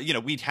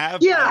 We'd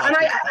have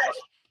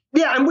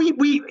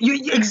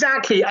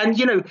exactly.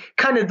 And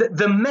kind of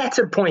the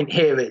meta point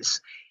here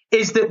is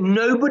that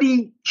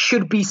nobody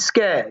should be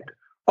scared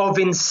of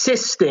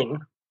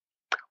insisting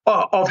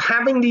of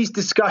having these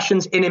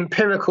discussions in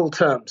empirical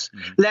terms.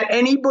 Let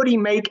anybody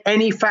make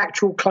any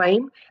factual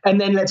claim, and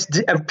then let's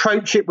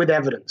approach it with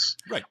evidence.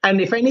 Right.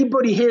 And if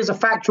anybody hears a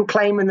factual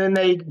claim and then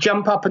they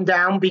jump up and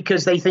down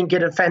because they think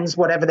it offends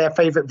whatever their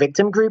favorite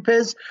victim group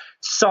is,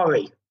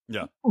 sorry.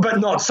 Yeah. But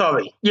not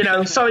sorry.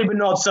 Sorry, but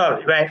not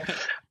sorry, right?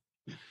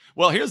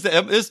 Well,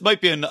 this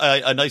might be a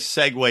nice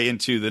segue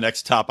into the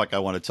next topic I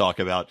want to talk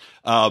about,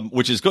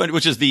 which is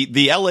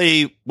the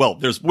LA. Well,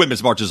 there's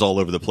women's marches all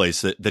over the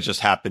place that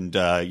just happened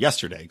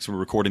yesterday. So we're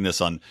recording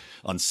this on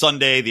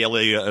Sunday. The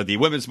LA, the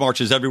women's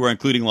marches everywhere,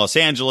 including Los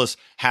Angeles,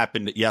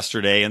 happened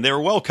yesterday, and they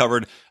were well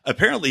covered.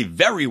 Apparently,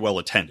 very well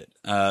attended.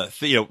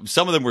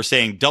 Some of them were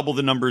saying double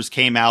the numbers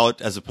came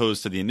out as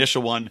opposed to the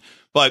initial one,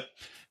 but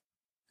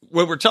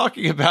when we're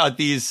talking about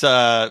these,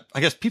 I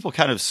guess people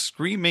kind of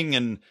screaming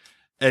and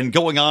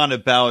going on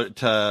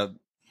about, I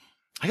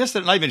guess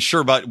they're not even sure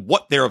about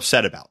what they're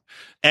upset about.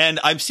 And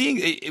I'm seeing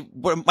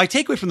my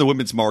takeaway from the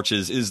women's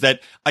marches is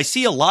that I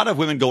see a lot of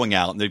women going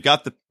out, and they've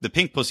got the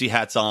pink pussy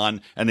hats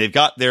on, and they've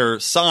got their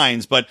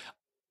signs, but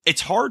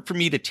it's hard for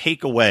me to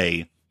take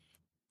away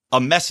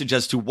a message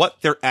as to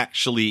what they're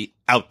actually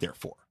out there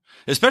for,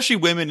 especially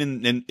women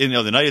in the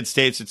United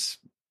States.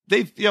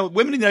 Women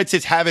in the United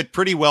States have it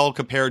pretty well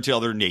compared to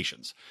other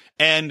nations.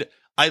 And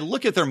I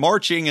look at their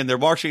marching, and they're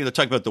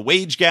talking about the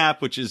wage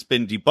gap, which has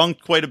been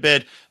debunked quite a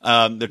bit.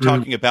 They're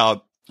talking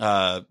about,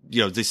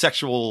 the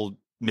sexual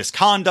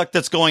misconduct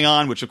that's going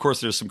on, which of course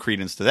there's some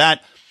credence to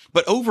that.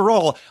 But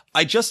overall,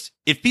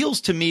 it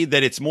feels to me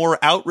that it's more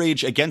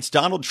outrage against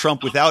Donald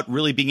Trump without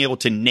really being able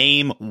to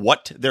name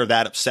what they're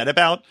that upset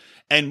about,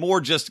 and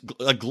more just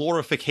a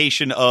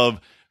glorification of,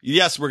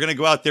 yes, we're going to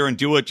go out there and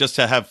do it just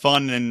to have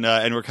fun. And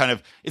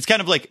it's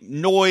kind of like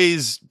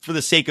noise for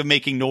the sake of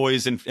making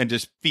noise and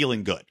just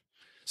feeling good.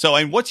 So,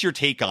 and what's your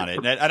take on it?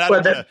 And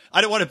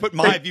I don't want to put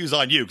my views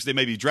on you because they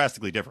may be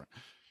drastically different.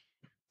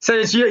 So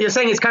you're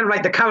saying it's kind of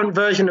like the current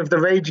version of the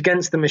Rage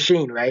Against the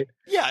Machine, right?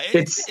 Yeah,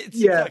 it's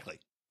exactly.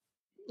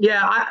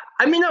 Yeah, I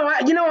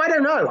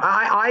don't know.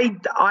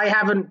 I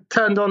haven't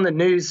turned on the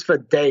news for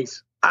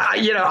days.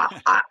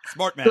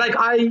 Smart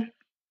man.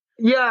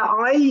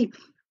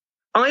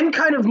 I'm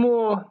kind of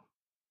more.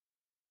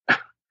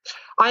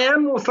 I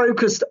am more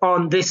focused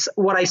on this.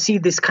 What I see,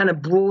 this kind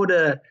of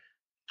broader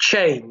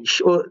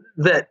change, or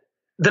that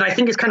I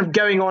think is kind of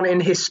going on in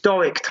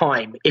historic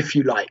time, if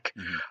you like.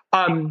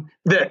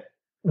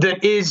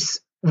 That is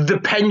the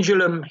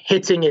pendulum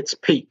hitting its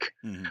peak,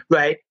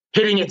 right?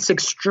 Hitting its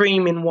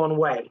extreme in one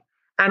way,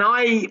 and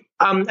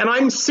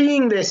I'm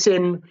seeing this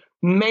in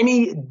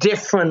many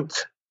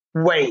different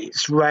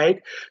ways,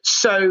 right?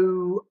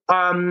 So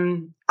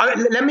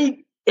let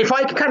me, if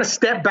I can kind of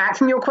step back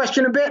from your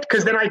question a bit,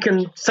 because then I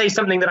can say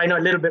something that I know a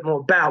little bit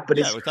more about, but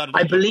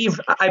I believe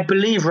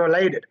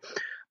related.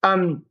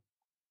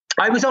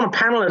 I was on a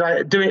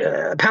panel doing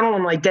a panel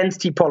on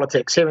identity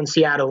politics here in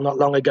Seattle not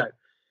long ago,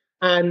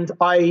 and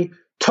I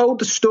told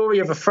the story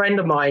of a friend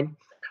of mine,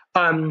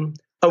 a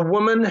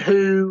woman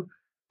who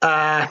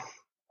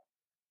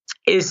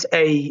is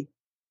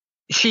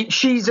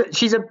she's a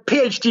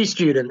PhD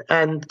student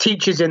and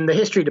teaches in the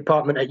history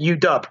department at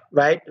UW,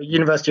 right,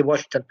 University of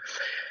Washington.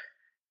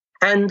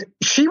 And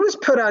she was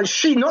put on.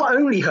 She and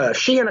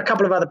a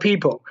couple of other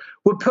people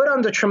were put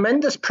under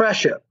tremendous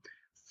pressure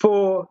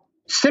for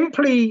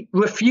simply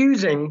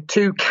refusing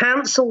to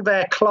cancel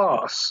their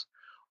class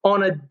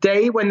on a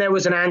day when there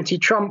was an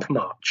anti-Trump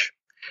march.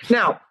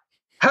 Now,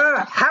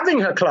 her having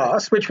her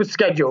class, which was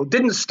scheduled,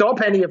 didn't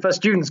stop any of her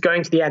students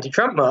going to the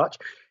anti-Trump march.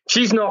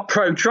 She's not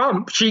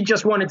pro-Trump. She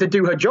just wanted to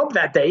do her job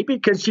that day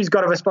because she's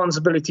got a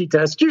responsibility to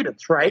her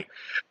students, right?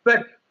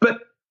 But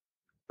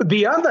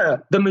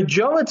the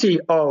majority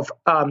of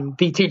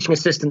the teaching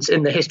assistants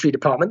in the history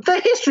department,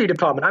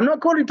 I'm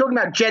not talking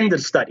about gender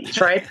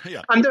studies, right?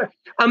 Yeah.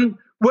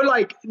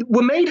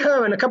 Were made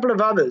her and a couple of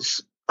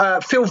others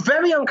feel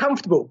very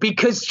uncomfortable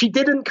because she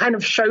didn't kind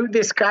of show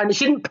this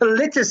she didn't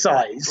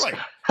politicize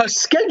her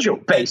schedule,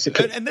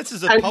 basically. And this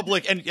is a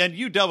public, and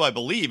UW, I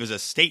believe, is a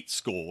state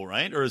school,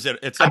 right? Or is it?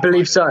 It's I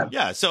believe so.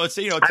 Yeah, so it's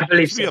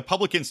it's a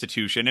public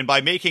institution, and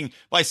by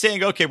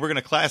saying, okay, we're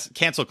going to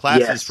cancel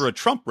classes for a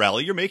Trump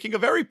rally, you're making a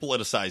very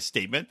politicized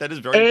statement that is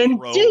very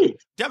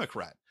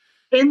pro-Democrat.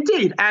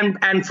 Indeed.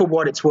 And for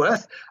what it's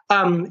worth,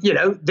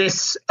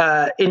 this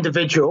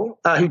individual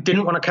who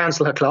didn't want to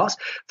cancel her class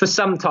for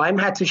some time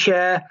had to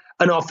share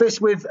an office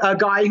with a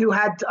guy who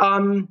had, I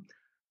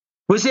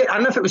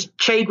don't know if it was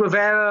Che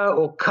Guevara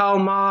or Karl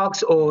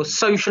Marx or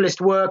socialist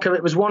worker.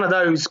 It was one of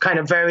those kind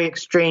of very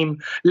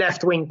extreme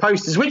left-wing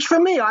posters, which for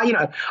me, I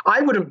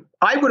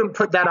wouldn't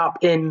put that up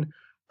in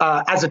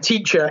as a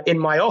teacher in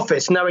my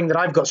office, knowing that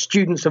I've got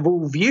students of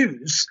all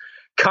views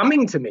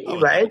coming to me,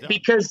 right?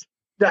 Because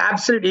they're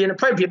absolutely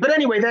inappropriate. But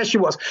anyway, there she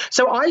was.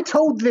 So I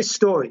told this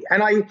story,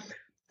 and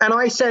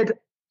I said,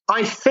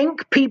 I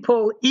think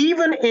people,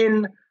 even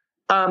in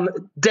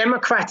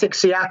democratic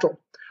Seattle,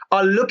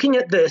 are looking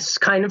at this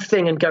kind of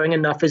thing and going,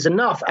 enough is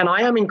enough. And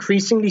I am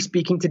increasingly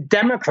speaking to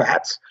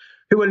Democrats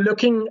who are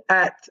looking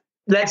at,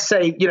 let's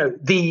say,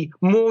 the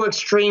more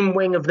extreme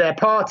wing of their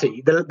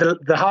party,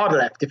 the hard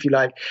left, if you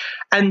like,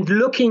 and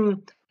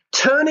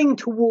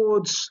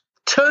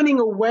turning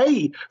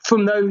away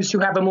from those who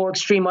have a more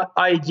extreme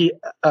idea,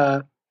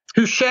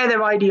 who share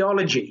their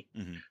ideology,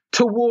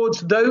 towards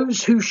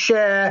those who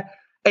share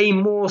a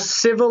more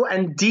civil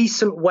and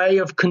decent way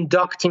of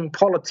conducting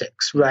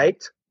politics,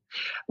 right?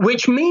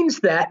 Which means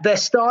that they're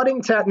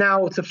starting to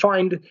now to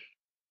find,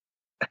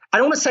 I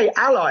don't want to say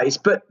allies,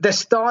 but they're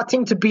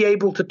starting to be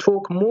able to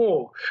talk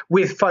more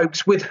with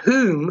folks with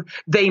whom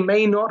they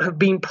may not have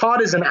been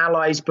partisan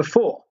allies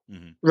before.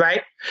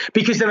 Right?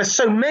 Because there are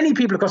so many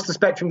people across the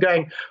spectrum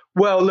going,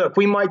 well, look,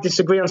 we might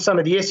disagree on some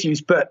of the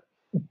issues, but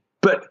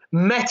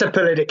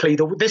meta-politically,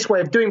 this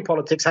way of doing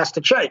politics has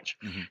to change.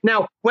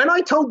 Now, when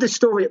I told this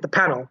story at the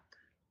panel,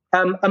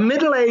 a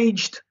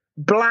middle-aged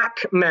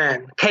Black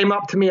man came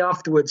up to me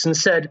afterwards and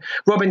said,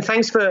 Robin,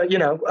 thanks for,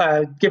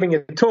 giving a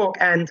talk.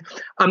 And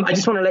I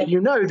just want to let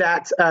you know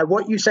that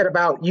what you said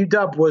about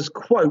UW was,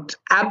 quote,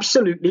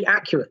 absolutely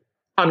accurate,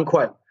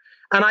 unquote.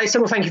 And I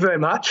said, well, thank you very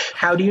much.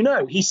 How do you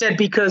know? He said,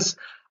 because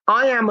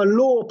I am a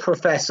law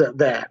professor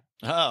there.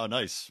 Oh,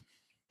 nice.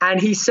 And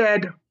he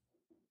said,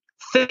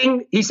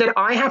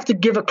 I have to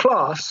give a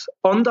class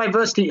on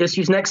diversity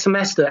issues next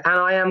semester, and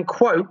I am,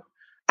 quote,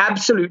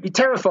 absolutely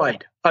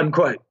terrified,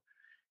 unquote.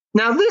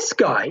 Now, this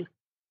guy,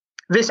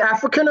 this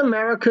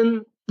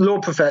African-American law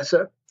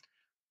professor,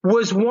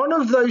 was one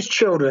of those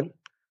children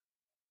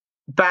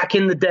back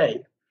in the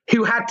day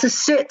who had to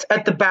sit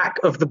at the back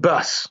of the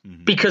bus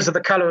because of the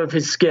color of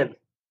his skin,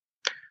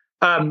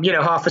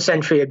 half a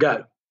century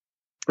ago,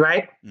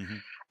 right?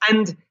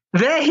 And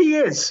there he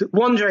is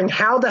wondering,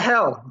 how the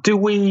hell do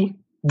we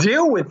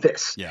deal with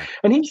this? Yeah.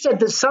 And he said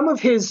that some of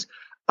his,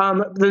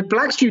 the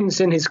Black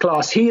students in his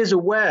class, he is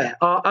aware,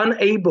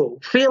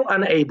 feel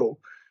unable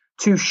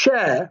to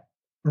share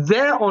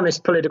their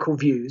honest political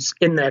views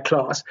in their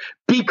class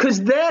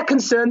because they're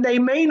concerned they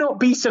may not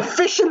be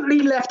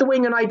sufficiently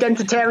left-wing and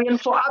identitarian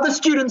for other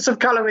students of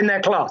color in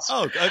their class.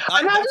 And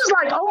I was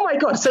like, oh my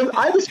God. So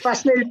I was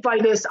fascinated by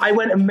this. I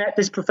went and met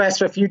this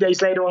professor a few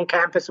days later on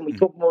campus and we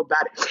talked more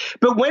about it.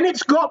 But when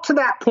it's got to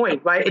that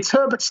point, right, it's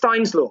Herbert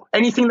Stein's law.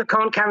 Anything that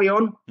can't carry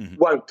on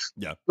won't,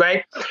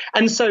 right?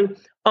 And so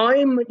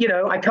I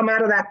come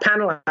out of that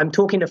panel, I'm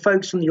talking to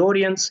folks from the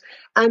audience,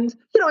 and,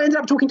 I ended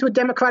up talking to a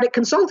Democratic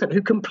consultant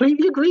who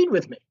completely agreed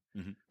with me,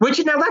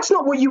 which now that's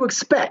not what you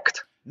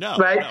expect. No,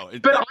 right? No,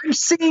 but I'm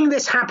seeing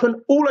this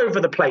happen all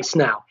over the place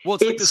now. Well,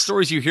 it's like the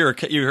stories you hear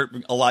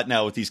a lot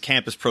now with these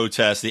campus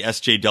protests, the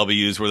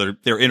SJWs, where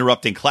they're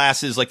interrupting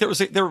classes. Like I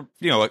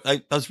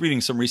was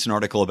reading some recent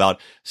article about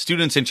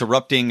students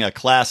interrupting a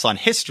class on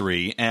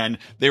history, and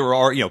they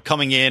were,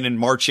 coming in and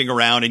marching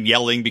around and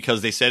yelling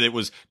because they said it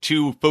was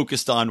too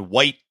focused on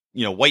white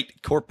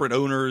corporate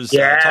owners,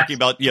 talking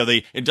about,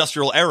 the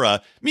industrial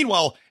era.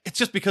 Meanwhile, it's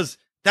just because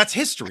that's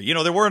history.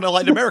 There weren't a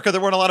lot in America. There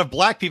weren't a lot of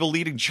Black people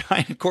leading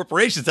giant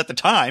corporations at the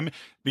time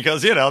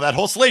because, that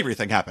whole slavery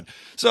thing happened.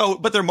 So,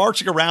 but they're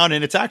marching around,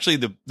 and it's actually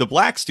the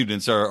Black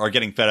students are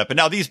getting fed up. And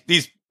now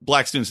these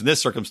Black students in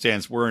this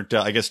circumstance weren't,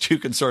 I guess, too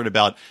concerned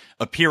about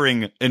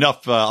appearing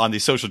enough on the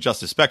social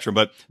justice spectrum,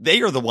 but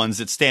they are the ones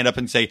that stand up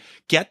and say,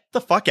 get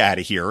the fuck out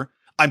of here.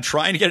 I'm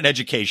trying to get an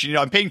education.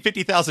 I'm paying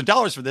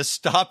 $50,000 for this.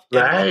 Stop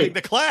interrupting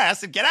the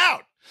class and get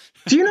out.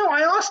 Do you know,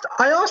 I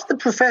asked the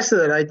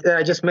professor that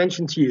I just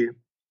mentioned to you,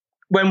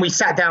 when we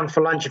sat down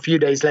for lunch a few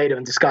days later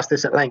and discussed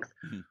this at length,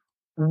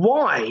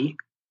 why,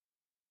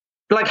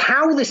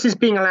 how this is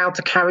being allowed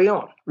to carry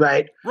on,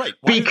 right? Right.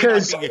 Why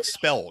because is it not being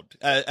expelled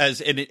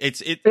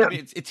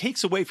it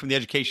takes away from the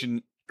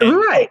education. And,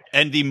 right.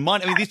 And the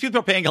money. I mean, these people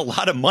are paying a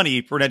lot of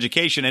money for an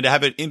education, and to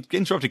have it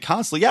interrupted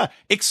constantly. Yeah.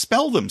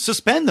 Expel them,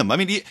 suspend them. I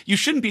mean, you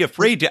shouldn't be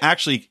afraid to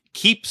actually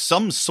keep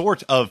some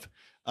sort of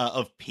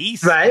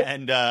peace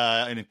and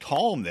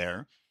calm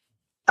there.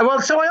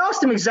 Well, so I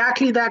asked him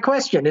exactly that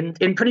question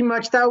in pretty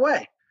much that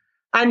way.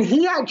 And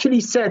he actually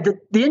said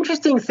that the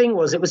interesting thing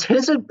was, it was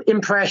his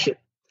impression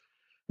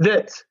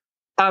that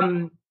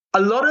a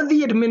lot of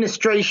the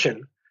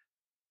administration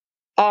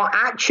are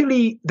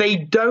actually, they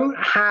don't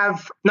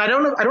have, now I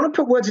don't want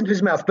to put words into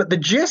his mouth, but the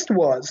gist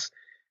was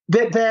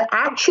that they're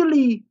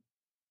actually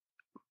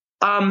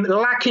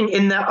lacking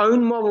in their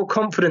own moral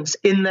confidence,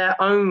 in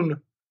their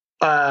own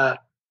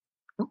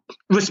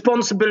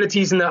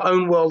responsibilities, in their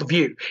own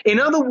worldview. In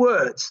other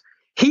words,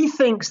 he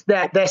thinks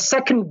that they're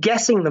second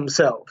guessing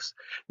themselves,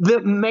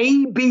 that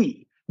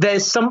maybe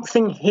there's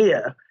something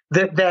here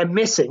that they're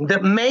missing,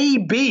 that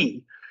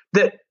maybe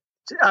that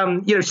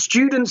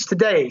students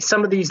today,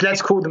 some of these,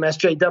 let's call them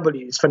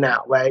SJWs for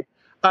now, right?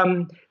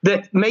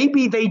 That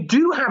maybe they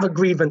do have a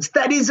grievance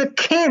that is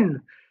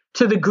akin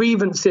to the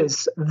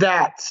grievances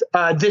that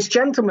this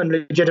gentleman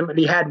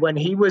legitimately had when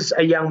he was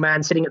a young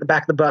man sitting at the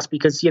back of the bus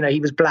because, he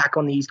was black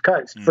on the East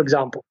Coast, for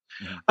example.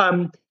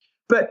 And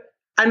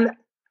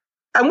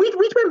we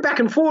went back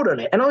and forth on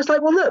it. And I was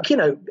like, well, look, in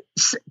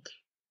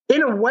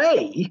a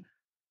way,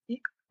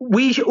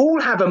 we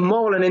all have a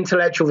moral and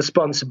intellectual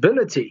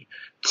responsibility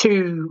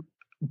to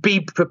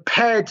be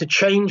prepared to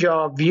change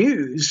our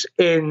views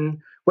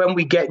when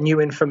we get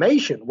new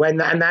information, and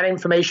that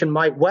information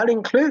might well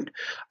include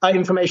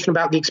information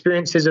about the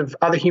experiences of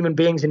other human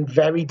beings in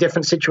very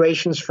different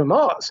situations from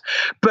ours.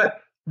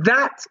 But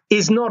that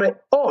is not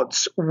at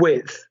odds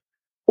with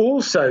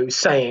also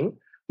saying,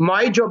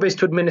 my job is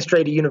to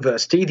administrate a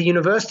university. The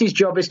university's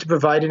job is to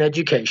provide an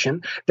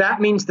education.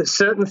 That means that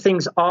certain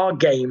things are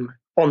game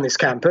on this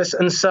campus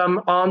and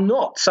some are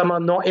not. Some are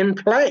not in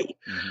play.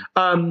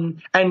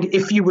 And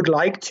if you would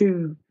like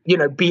to,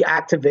 be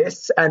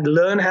activists and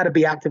learn how to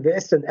be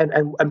activists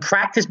and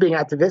practice being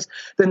activists,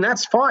 then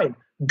that's fine.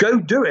 Go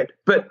do it.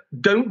 But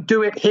don't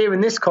do it here in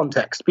this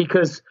context,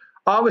 because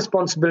our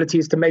responsibility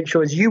is to make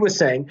sure, as you were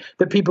saying,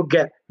 that people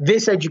get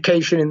this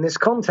education in this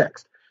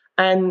context.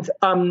 And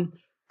he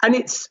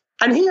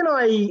and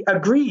I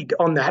agreed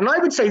on that. And I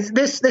would say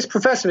this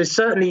professor is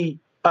certainly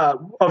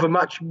of a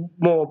much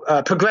more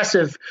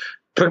progressive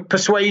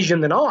persuasion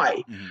than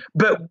I,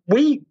 but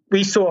we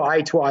saw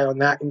eye to eye on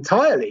that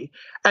entirely.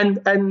 And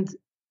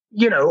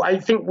I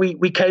think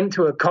we came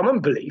to a common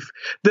belief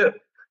that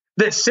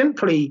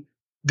simply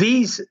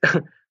these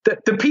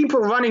the people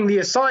running the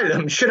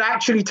asylum should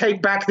actually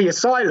take back the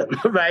asylum,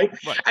 right?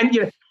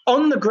 And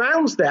on the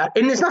grounds that,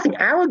 and there's nothing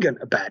arrogant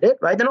about it,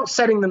 right? They're not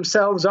setting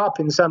themselves up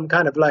in some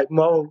kind of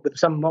with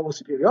some moral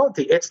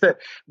superiority. It's that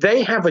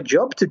they have a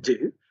job to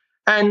do,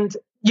 and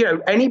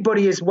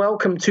anybody is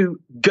welcome to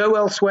go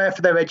elsewhere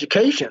for their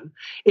education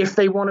if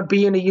they want to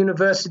be in a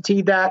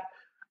university that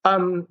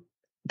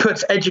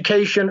puts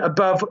education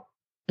above,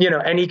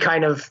 any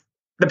kind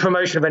the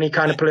promotion of any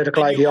kind of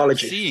political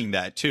ideology. Seeing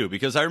that too,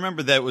 because I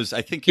remember that was,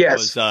 I think it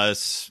was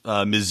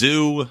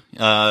Mizzou,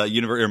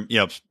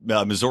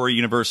 Missouri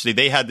University.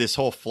 They had this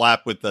whole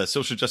flap with the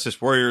social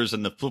justice warriors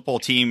and the football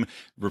team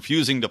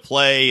refusing to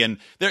play, and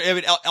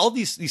all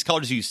these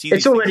colleges you see.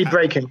 It's already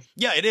breaking.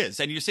 Yeah, it is,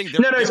 and you're saying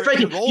it's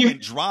breaking.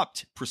 Enrollment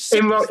dropped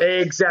precipitously.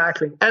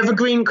 Exactly.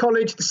 Evergreen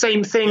College, the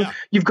same thing. Yeah.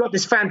 You've got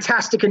this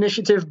fantastic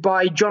initiative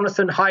by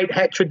Jonathan Haidt,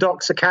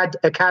 Heterodox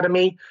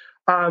Academy.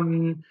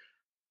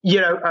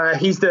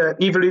 He's the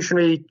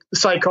evolutionary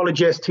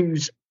psychologist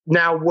who's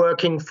now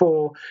working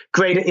for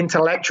greater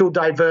intellectual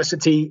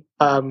diversity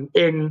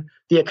in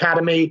the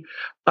academy,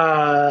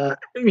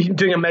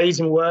 doing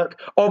amazing work.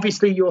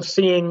 Obviously, you're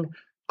seeing,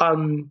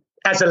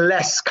 as a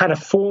less kind of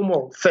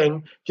formal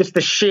thing, just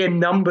the sheer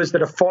numbers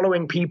that are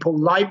following people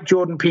like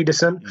Jordan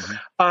Peterson.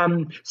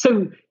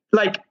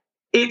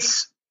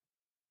 It's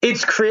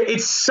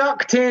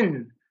sucked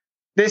in.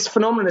 This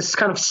phenomenon has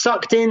kind of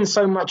sucked in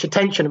so much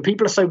attention, and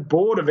people are so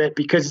bored of it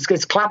because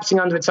it's collapsing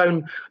under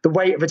the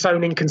weight of its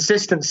own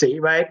inconsistency,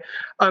 right?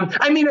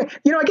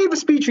 I gave a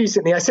speech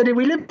recently. I said,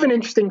 we live in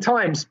interesting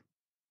times.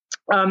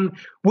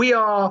 We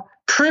are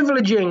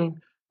privileging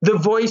the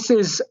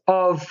voices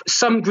of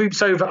some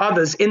groups over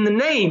others in the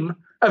name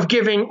of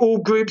giving all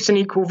groups an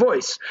equal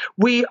voice.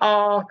 We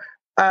are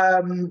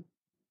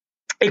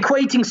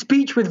equating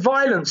speech with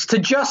violence to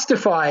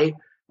justify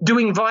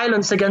doing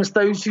violence against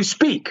those who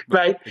speak,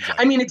 right?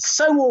 Exactly. It's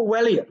so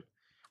Orwellian.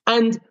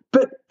 And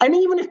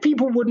even if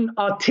people wouldn't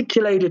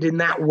articulate it in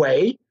that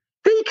way,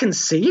 they can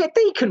see it,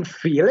 they can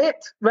feel it,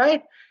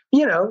 right?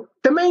 The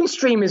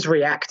mainstream is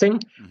reacting,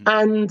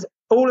 and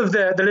all of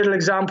the little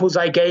examples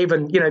I gave,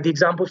 and the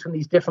examples from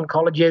these different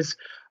colleges,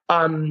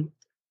 and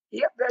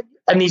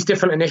these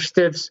different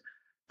initiatives,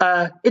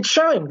 it's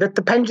showing that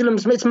the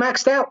pendulum's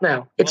maxed out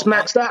now. It's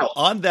maxed out.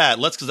 On that,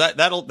 because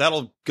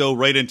that'll go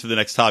right into the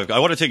next topic. I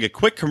want to take a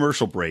quick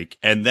commercial break,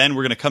 and then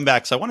we're going to come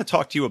back. So I want to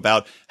talk to you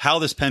about how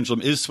this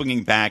pendulum is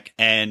swinging back,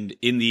 and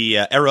in the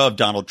era of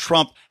Donald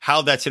Trump,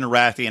 how that's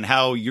interacting, and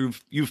how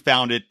you've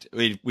found it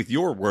with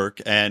your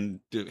work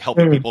and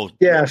helping people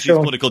these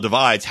political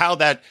divides, how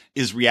that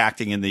is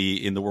reacting in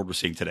the world we're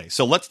seeing today.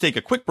 So let's take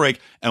a quick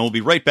break, and we'll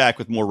be right back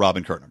with more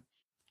Robin Koerner.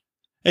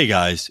 Hey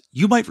guys,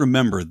 you might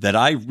remember that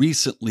I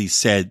recently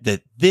said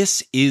that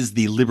this is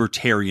the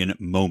libertarian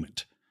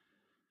moment.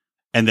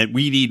 and that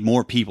we need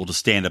more people to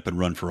stand up and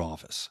run for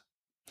office.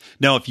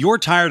 Now, if you're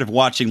tired of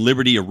watching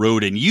liberty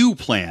erode and you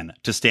plan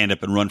to stand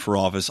up and run for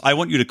office, I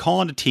want you to call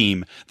on a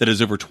team that has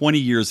over 20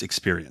 years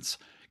experience,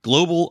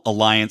 Global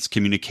Alliance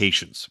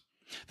Communications.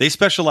 They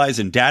specialize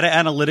in data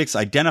analytics,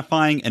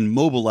 identifying and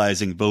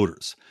mobilizing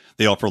voters.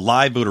 They offer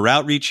live voter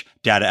outreach,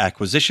 data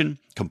acquisition,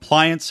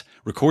 compliance,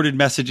 recorded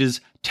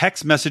messages,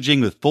 text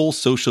messaging with full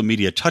social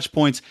media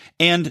touchpoints,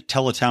 and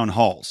teletown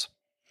halls.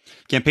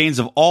 Campaigns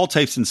of all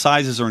types and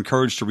sizes are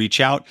encouraged to reach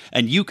out,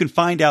 and you can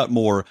find out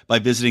more by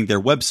visiting their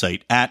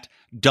website at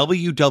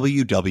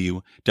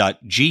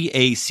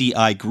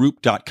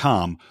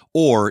www.gacigroup.com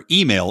or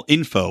email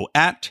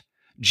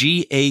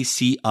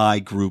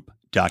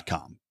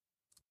info@gacigroup.com.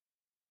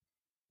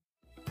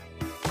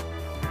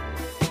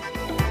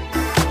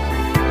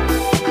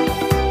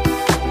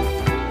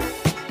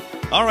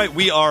 All right,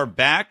 we are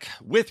back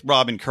with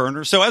Robin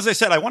Koerner. So as I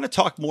said, I want to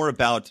talk more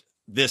about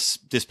this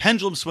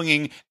pendulum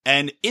swinging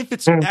and if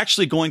it's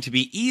actually going to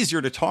be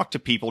easier to talk to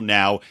people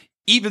now,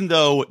 even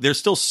though there's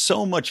still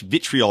so much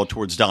vitriol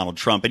towards Donald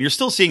Trump. And you're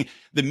still seeing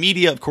the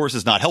media, of course,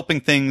 is not helping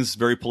things,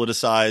 very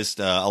politicized,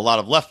 a lot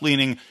of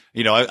left-leaning.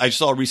 You know, I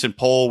saw a recent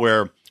poll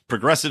where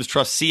progressives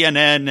trust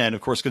CNN and,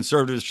 of course,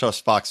 conservatives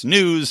trust Fox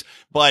News.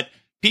 But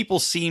people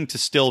seem to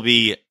still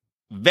be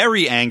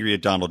very angry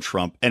at Donald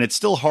Trump, and it's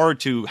still hard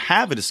to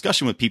have a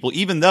discussion with people,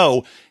 even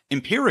though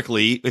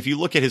empirically, if you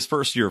look at his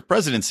first year of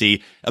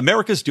presidency,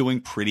 America's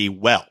doing pretty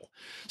well.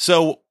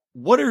 So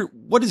what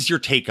is your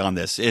take on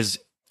this?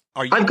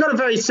 I've got a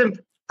very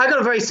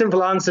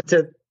simple answer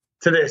to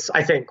this,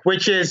 I think,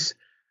 which is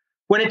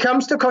when it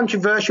comes to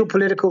controversial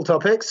political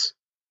topics,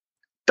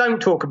 don't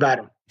talk about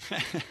them.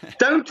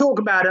 Don't talk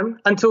about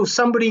them until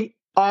somebody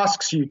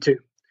asks you to.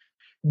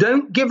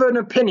 Don't give an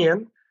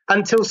opinion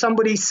until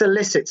somebody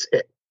solicits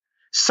it.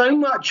 So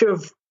much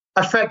of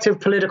effective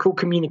political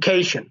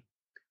communication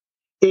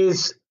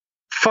is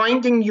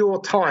finding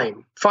your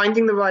time,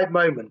 finding the right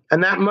moment.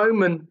 And that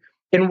moment,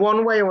 in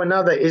one way or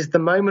another, is the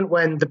moment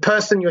when the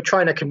person you're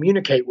trying to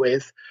communicate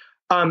with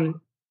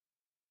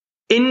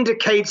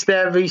indicates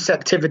their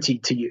receptivity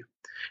to you.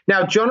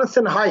 Now,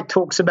 Jonathan Haidt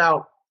talks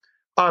about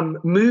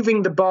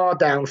moving the bar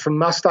down from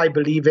must I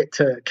believe it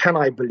to can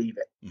I believe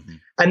it? Mm-hmm.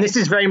 And this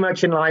is very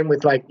much in line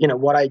with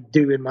what I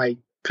do in my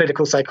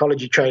political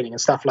psychology training and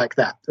stuff like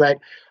that, right?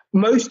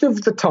 Most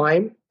of the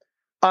time,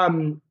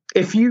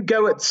 if you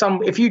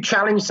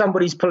challenge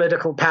somebody's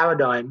political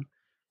paradigm,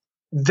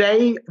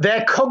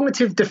 their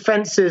cognitive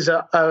defenses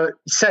are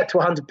set to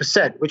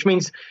 100%, which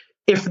means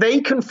if they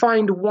can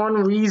find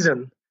one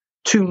reason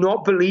to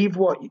not believe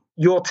what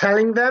you're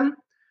telling them,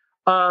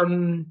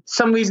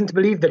 some reason to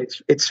believe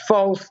that it's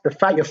false,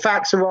 your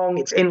facts are wrong,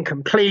 it's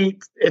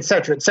incomplete,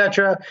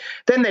 etc.,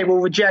 then they will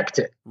reject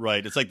it.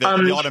 Right. It's like the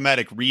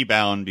automatic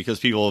rebound because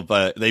people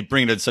they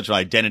bring in such an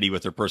identity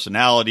with their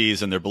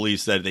personalities and their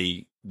beliefs that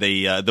the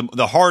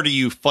harder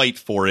you fight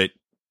for it,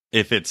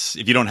 if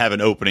you don't have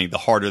an opening, the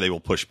harder they will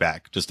push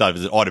back, just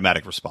as an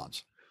automatic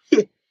response.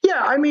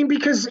 Yeah, I mean,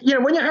 because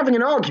when you're having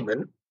an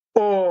argument,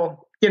 or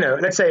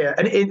let's say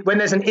when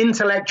there's an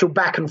intellectual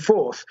back and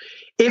forth,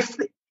 if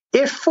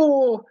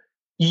for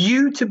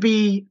you to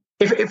be,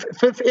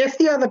 if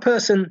the other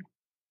person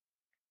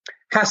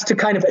has to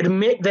kind of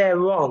admit they're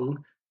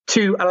wrong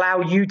to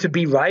allow you to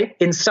be right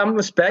in some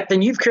respect,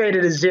 then you've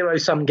created a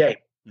zero-sum game,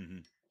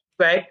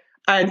 right?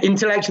 And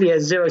intellectually a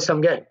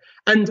zero-sum game.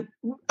 And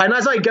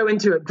as I go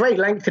into at great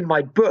length in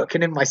my book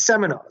and in my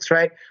seminars,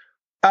 right,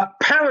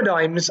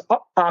 paradigms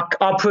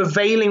are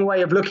prevailing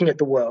way of looking at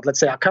the world. Let's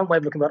say our current way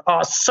of looking at it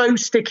are so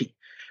sticky,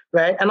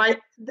 right? And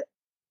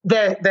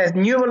they're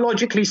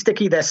neurologically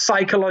sticky, they're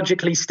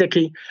psychologically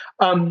sticky.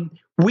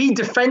 We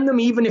defend them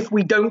even if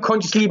we don't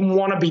consciously even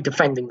want to be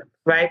defending them,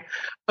 right?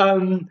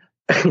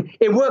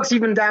 It works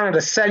even down at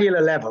a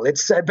cellular level.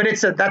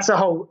 That's a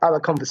whole other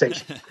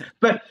conversation.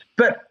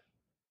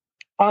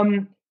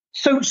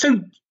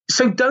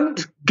 So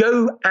don't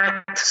go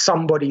at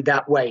somebody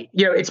that way.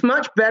 It's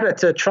much better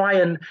to try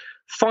and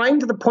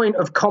find the point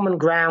of common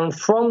ground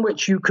from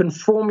which you can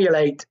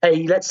formulate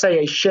let's say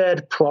a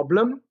shared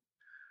problem,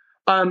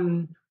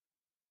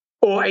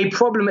 or a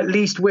problem at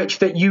least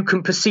that you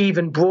can perceive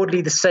in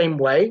broadly the same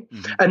way,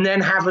 and then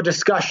have a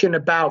discussion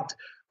about,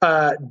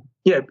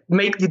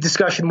 make the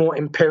discussion more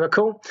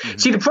empirical.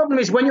 See, the problem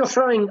is when you're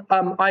throwing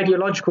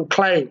ideological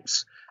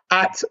claims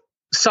at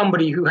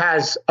somebody who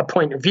has a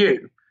point of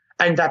view,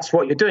 and that's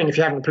what you're doing if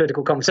you're having a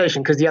political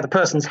conversation, because the other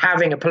person's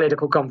having a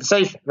political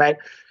conversation, right?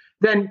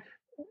 Then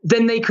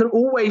they can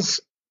always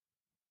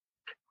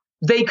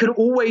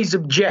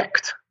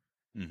object.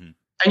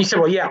 And you say,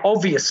 well, yeah,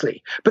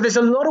 obviously. But there's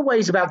a lot of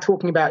ways about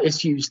talking about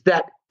issues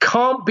that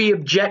can't be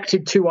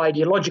objected to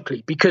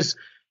ideologically because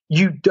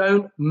you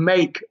don't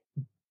make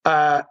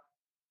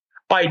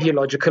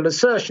ideological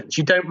assertions.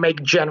 You don't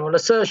make general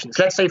assertions.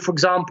 Let's say, for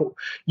example,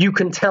 you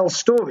can tell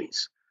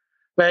stories,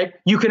 right?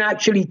 You can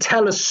actually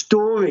tell a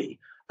story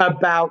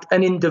about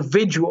an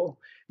individual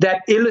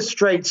that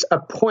illustrates a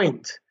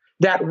point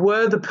that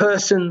were the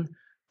person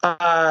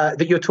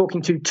that you're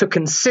talking to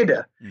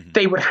consider,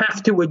 they would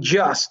have to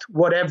adjust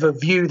whatever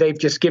view they've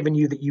just given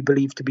you that you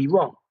believe to be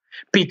wrong,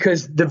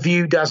 because the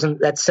view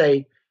doesn't, let's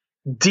say,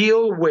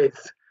 deal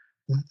with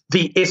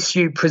the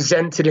issue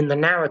presented in the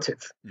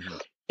narrative.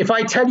 If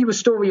I tell you a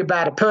story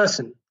about a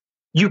person,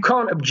 you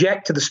can't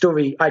object to the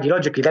story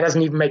ideologically. That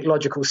doesn't even make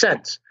logical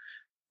sense.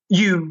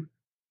 You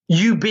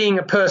being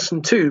a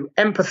person too,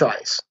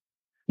 empathize.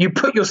 You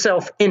put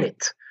yourself in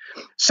it.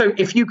 So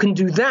if you can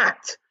do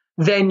that,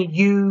 then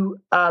you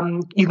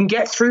can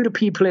get through to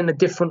people in a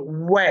different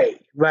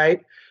way,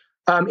 right?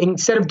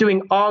 Instead of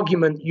doing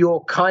argument,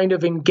 you're kind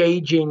of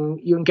engaging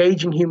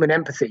human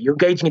empathy. You're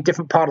engaging a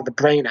different part of the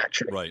brain,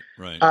 actually.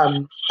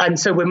 Right. And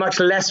so we're much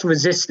less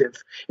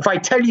resistive. If I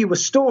tell you a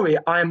story,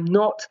 I'm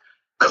not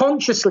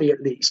consciously,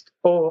 at least,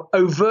 or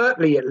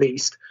overtly at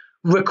least,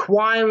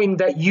 requiring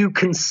that you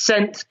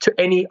consent to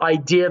any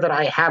idea that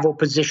I have or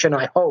position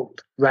I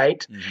hold,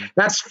 right?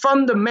 That's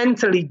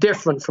fundamentally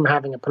different from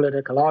having a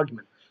political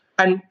argument.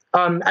 And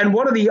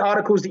one of the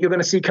articles that you're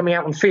going to see coming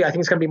out on FEE, I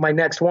think it's going to be my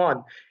next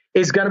one,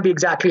 is going to be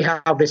exactly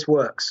how this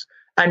works.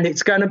 And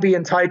it's going to be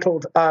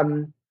entitled,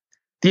 The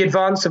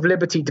Advance of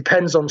Liberty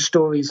Depends on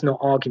Stories, Not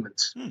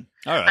Arguments. All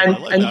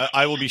right.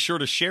 I will be sure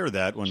to share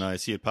that when I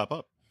see it pop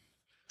up.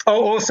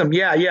 Oh, awesome.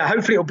 Yeah.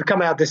 Hopefully it'll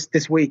come out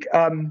this week.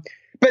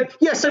 But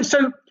yeah, so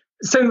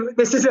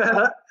this is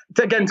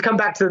again, to come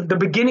back to the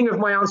beginning of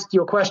my answer to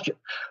your question.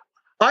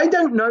 I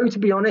don't know, to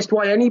be honest,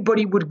 why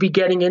anybody would be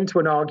getting into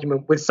an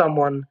argument with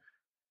someone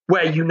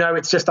where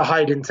it's just a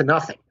hide into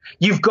nothing.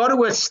 You've got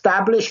to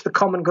establish the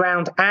common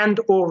ground and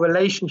or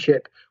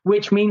relationship,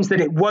 which means that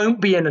it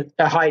won't be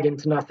a hide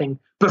into nothing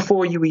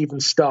before you even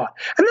start.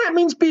 And that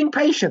means being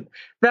patient.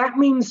 That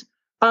means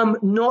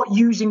not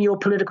using your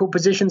political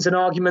positions and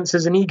arguments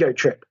as an ego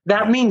trip.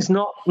 That means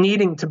not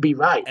needing to be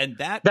right. And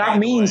that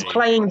means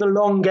playing the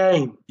long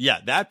game. Yeah,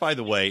 that, by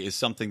the way, is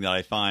something that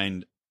I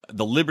find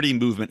the liberty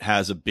movement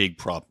has a big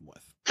problem with.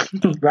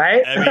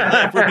 Right? I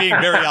mean, if we're being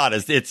very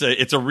honest, it's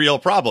a real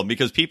problem,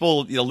 because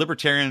people,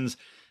 libertarians,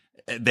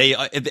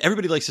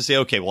 everybody likes to say,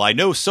 okay, well, I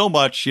know so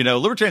much.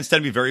 Libertarians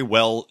tend to be very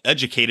well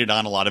educated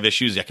on a lot of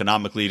issues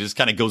economically. It just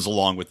kind of goes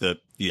along with the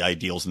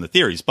ideals and the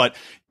theories. But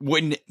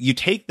when you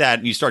take that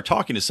and you start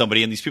talking to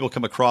somebody, and these people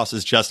come across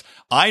as just,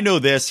 I know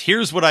this,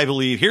 here's what I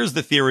believe, here's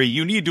the theory,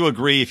 you need to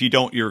agree. If you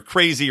don't, you're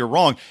crazy or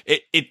wrong.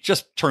 It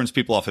just turns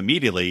people off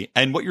immediately.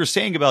 And what you're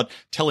saying about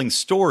telling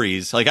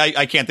stories, like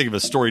I can't think of a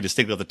story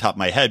distinctly off the top of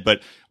my head,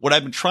 but what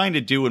I've been trying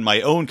to do in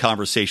my own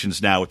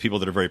conversations now with people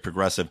that are very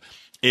progressive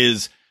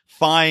is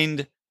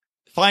find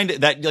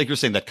that, like you're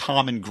saying, that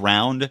common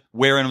ground,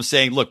 wherein I'm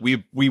saying, look,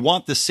 we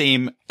want the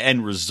same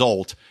end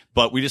result,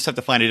 but we just have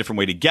to find a different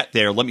way to get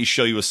there. Let me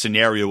show you a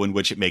scenario in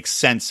which it makes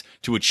sense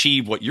to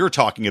achieve what you're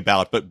talking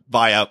about, but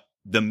via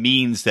the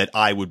means that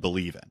I would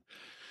believe in.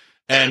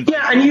 And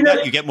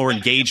you get more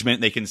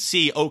engagement. They can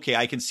see, okay,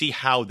 I can see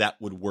how that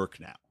would work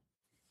now.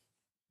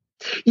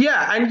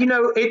 Yeah, and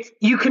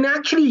you can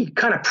actually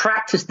kind of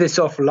practice this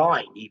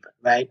offline, even,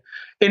 right?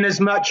 In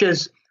as much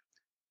as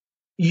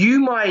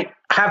you might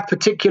have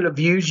particular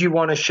views you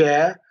want to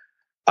share.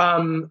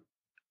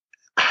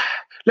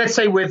 Let's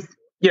say with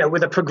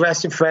a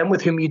progressive friend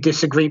with whom you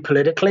disagree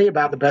politically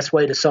about the best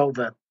way to solve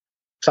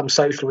some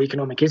social or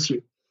economic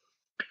issue.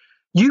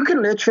 You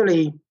can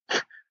literally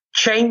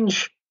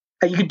change.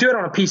 You can do it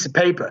on a piece of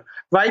paper.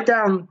 Write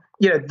down,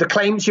 the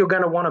claims you're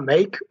going to want to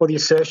make or the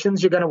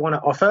assertions you're going to want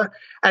to offer,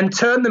 and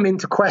turn them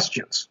into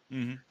questions.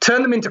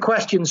 Turn them into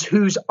questions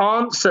whose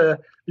answer,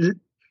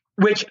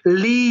 which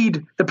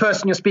lead the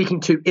person you're speaking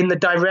to in the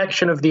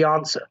direction of the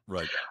answer.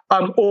 Right.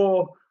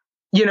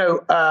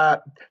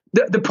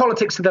 The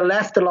politics of the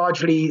left are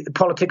largely the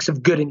politics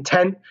of good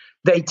intent.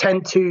 They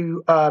tend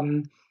to,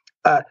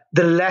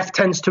 the left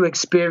tends to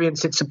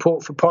experience its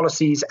support for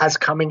policies as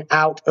coming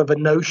out of a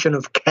notion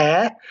of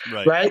care,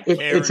 right?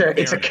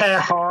 It's a care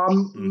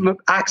harm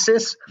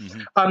axis.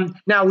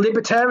 Now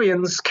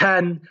libertarians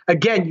can,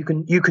 again,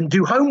 you can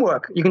do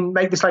homework. You can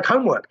make this like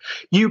homework.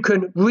 You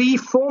can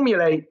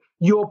reformulate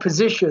your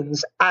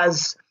positions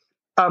as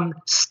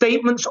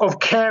statements of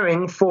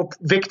caring for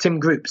victim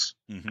groups.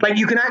 Like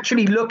you can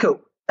actually look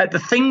at the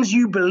things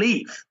you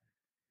believe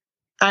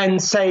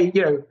and say,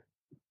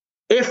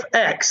 if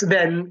X,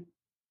 then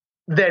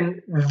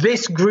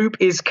this group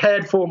is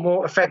cared for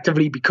more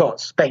effectively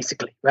because,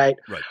 basically, right?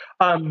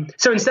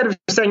 So instead of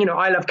saying,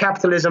 I love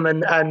capitalism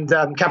and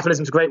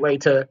capitalism is a great way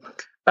to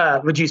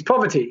reduce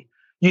poverty,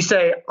 you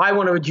say, I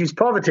want to reduce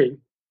poverty.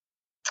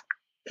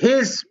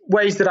 Here's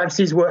ways that I've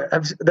seen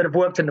that have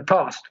worked in the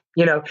past.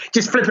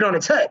 Just flip it on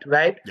its head,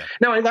 right? Yeah.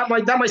 Now that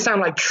might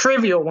sound like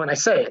trivial when I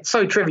say it. It's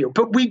so trivial,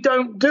 but we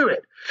don't do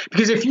it,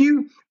 because if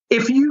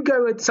you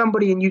go at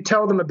somebody and you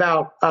tell them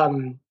about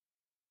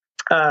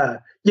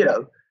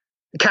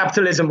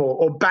capitalism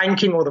or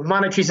banking or the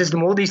monetary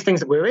system, all these things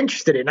that we're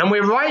interested in, and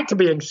we're right to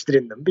be interested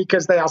in them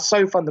because they are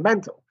so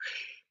fundamental.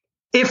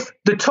 If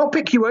the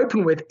topic you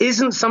open with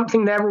isn't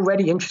something they're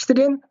already interested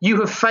in, you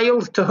have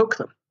failed to hook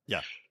them.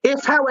 Yeah.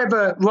 If,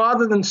 however,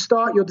 rather than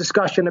start your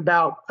discussion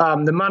about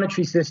the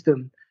monetary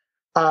system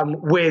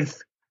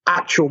with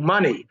actual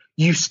money,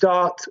 you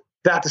start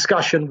that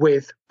discussion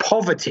with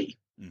poverty,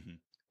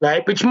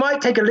 right? Which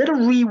might take a little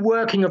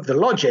reworking of the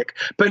logic,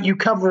 but you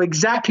cover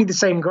exactly the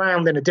same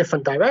ground in a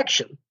different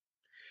direction,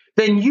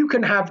 then you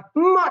can have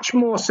much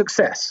more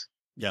success.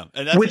 Yeah,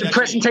 and that's with the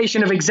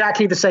presentation of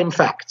exactly the same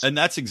facts. And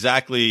that's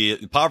exactly,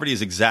 poverty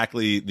is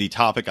exactly the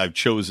topic I've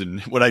chosen.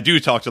 When I do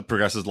talk to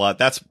progressives a lot,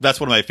 that's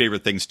one of my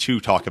favorite things to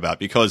talk about,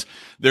 because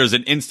there's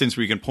an instance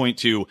where you can point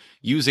to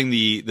using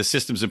the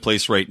systems in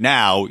place right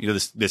now,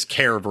 this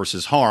care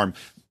versus harm.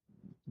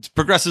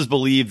 Progressives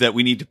believe that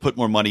we need to put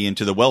more money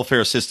into the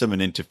welfare system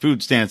and into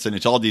food stamps and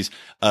into all these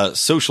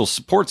social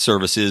support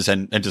services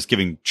and just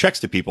giving checks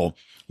to people.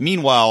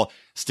 Meanwhile,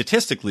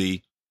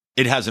 statistically,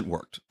 it hasn't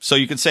worked. So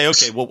you can say,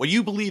 okay, well, what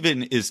you believe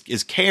in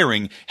is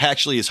caring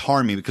actually is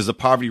harming, because the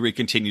poverty rate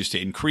continues to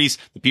increase.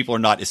 The people are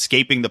not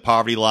escaping the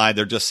poverty line.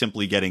 They're just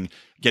simply getting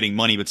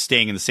money, but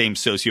staying in the same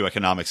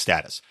socioeconomic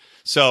status.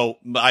 So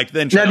I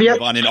then try to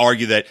move on and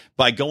argue that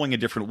by going a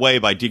different way,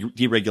 by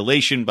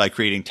deregulation, by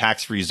creating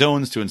tax-free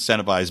zones to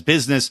incentivize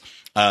business,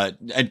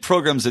 and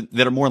programs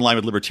that are more in line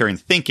with libertarian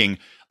thinking,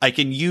 I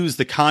can use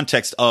the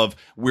context of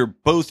we're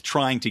both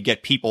trying to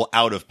get people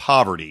out of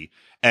poverty.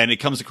 And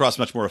it comes across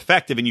much more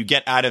effective, and you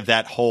get out of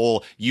that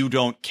whole you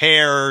don't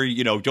care,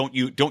 don't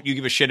you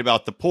give a shit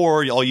about the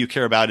poor, all you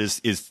care about is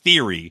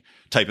theory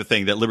type of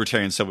thing that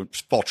libertarians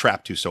fall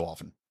trapped to so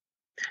often.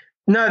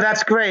 No,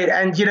 that's great.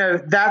 And,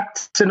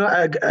 that's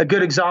a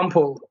good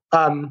example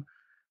on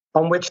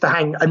which to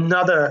hang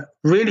another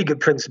really good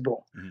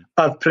principle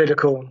of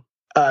political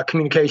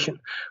communication,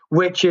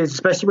 which is,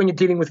 especially when you're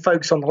dealing with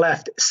folks on the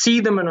left, see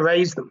them and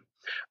raise them.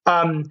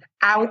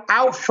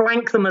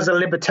 Outflank them as a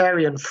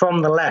libertarian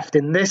from the left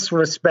in this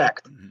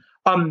respect.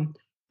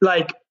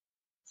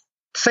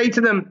 Say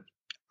to them,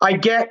 I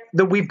get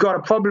that we've got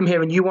a problem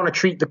here and you want to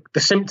treat the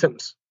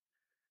symptoms.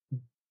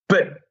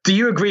 But do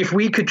you agree if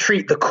we could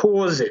treat the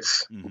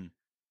causes,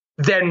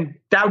 then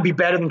that would be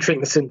better than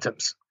treating the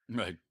symptoms?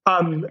 Right.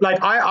 I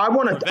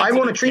want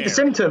to treat the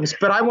symptoms,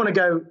 but I want to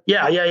go,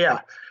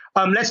 yeah.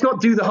 Let's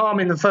not do the harm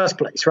in the first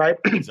place, right?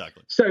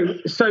 Exactly.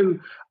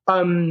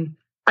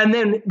 And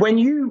then when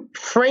you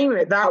frame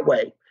it that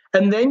way,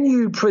 and then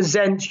you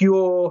present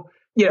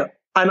an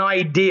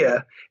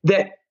idea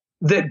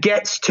that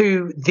gets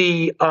to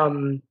the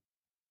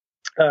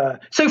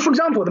so, for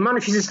example, the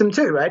monetary system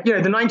too, right? The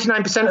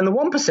 99% and the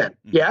 1%.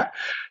 Yeah,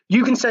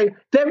 you can say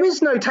there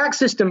is no tax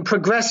system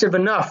progressive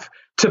enough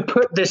to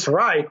put this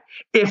right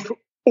if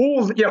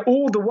all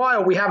the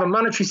while we have a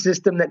monetary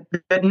system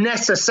that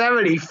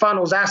necessarily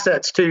funnels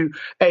assets to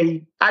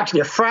actually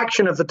a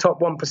fraction of the top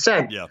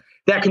 1%. Yeah.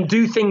 That can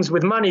do things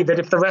with money that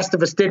if the rest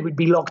of us did, we'd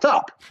be locked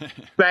up,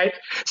 right?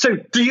 So,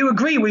 do you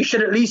agree we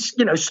should at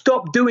least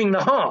stop doing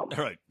the harm?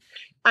 Right.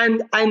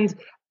 And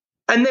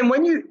then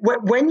when you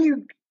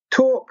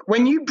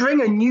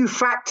bring a new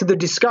fact to the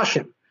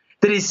discussion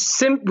that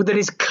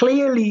is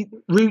clearly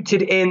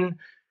rooted in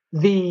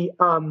the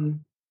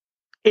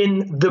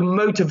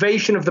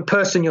motivation of the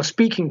person you're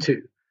speaking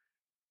to,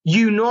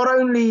 you not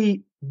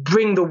only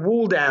bring the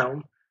wall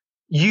down,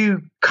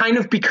 you kind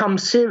of become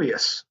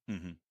serious.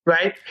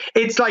 Right?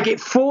 It's like it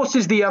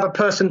forces the other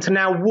person to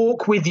now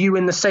walk with you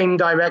in the same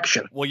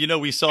direction. Well,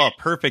 we saw a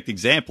perfect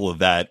example of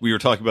that. We were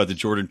talking about the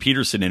Jordan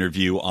Peterson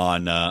interview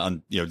on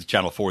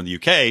Channel 4 in the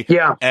UK.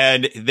 Yeah.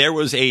 And there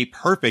was a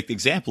perfect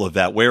example of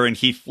that, wherein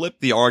he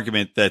flipped the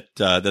argument that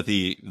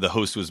the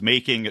host was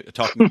making,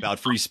 talking about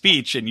free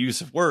speech and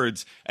use of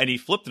words, and he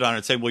flipped it on it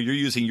and said, well, you're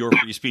using your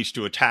free speech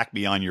to attack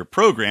me on your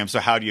program, so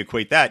how do you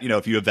equate that,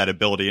 if you have that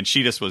ability? And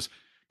she just was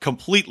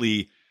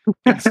completely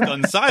in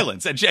stunned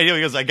silence. And he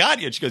goes, I got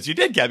you. And she goes, you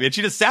did get me. And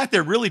she just sat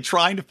there really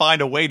trying to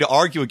find a way to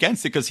argue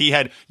against it, because he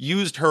had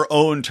used her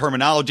own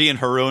terminology and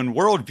her own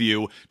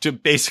worldview to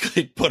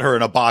basically put her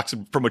in a box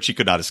from which she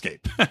could not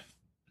escape.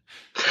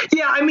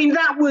 Yeah, I mean,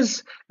 that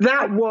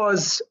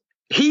was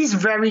he's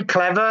very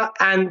clever,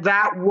 and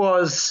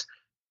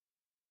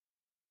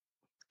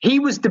he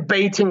was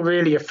debating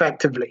really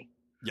effectively.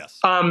 Yes.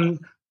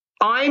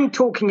 I'm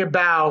talking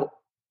about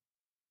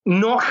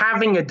not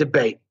having a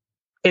debate.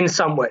 In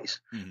some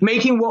ways,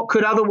 making what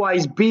could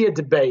otherwise be a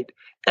debate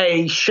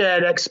a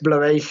shared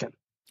exploration.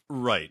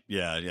 Right.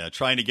 Yeah.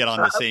 Trying to get on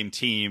the same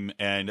team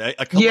and a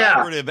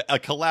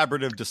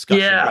collaborative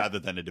discussion rather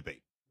than a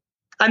debate.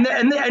 And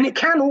it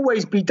can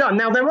always be done.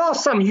 Now, there are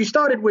some. You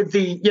started with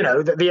the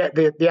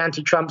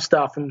anti-Trump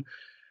stuff and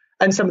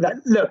some of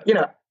that. Look,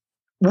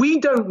 we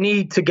don't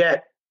need to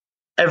get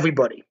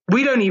everybody.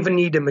 We don't even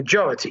need a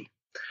majority.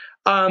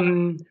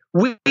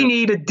 We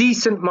need a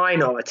decent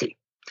minority.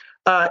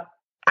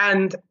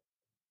 And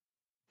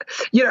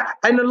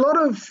a lot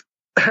of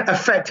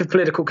effective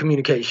political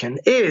communication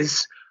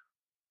is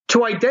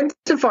to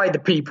identify the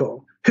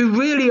people who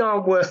really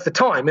aren't worth the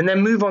time and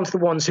then move on to the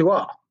ones who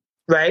are,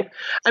 right?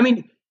 I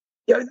mean,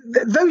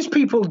 those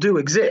people do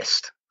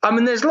exist. I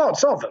mean, there's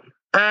lots of them.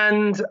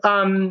 And,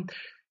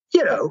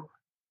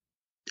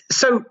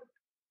 so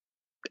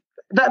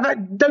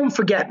that don't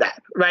forget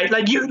that, right?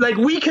 Like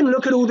we can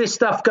look at all this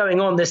stuff going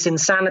on, this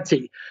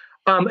insanity,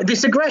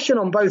 this aggression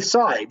on both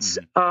sides.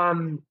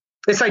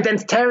 This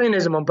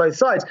identitarianism on both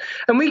sides.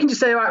 And we can just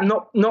say, all right, I'm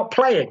not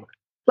playing.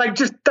 Like,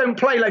 just don't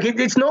play. Like,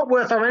 it's not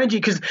worth our energy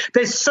because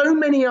there's so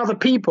many other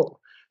people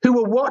who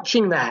are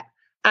watching that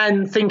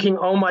and thinking,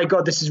 oh, my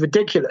God, this is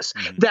ridiculous,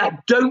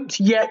 that don't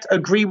yet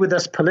agree with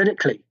us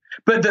politically,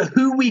 but that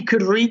who we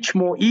could reach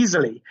more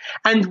easily.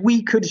 And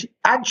we could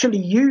actually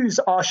use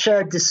our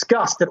shared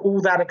disgust at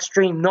all that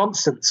extreme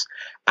nonsense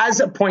as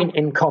a point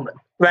in common.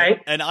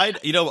 Right. And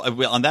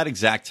on that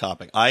exact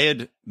topic, I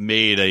had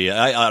made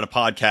on a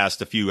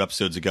podcast a few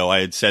episodes ago,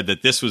 I had said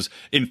that this was,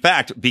 in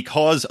fact,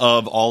 because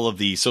of all of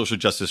the social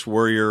justice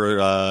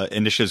warrior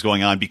initiatives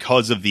going on,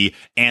 because of the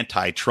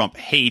anti-Trump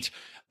hate,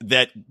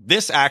 that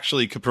this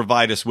actually could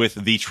provide us with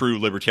the true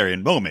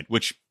libertarian moment,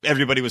 which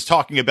everybody was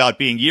talking about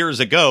being years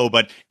ago,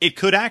 but it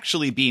could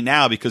actually be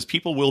now because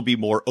people will be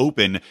more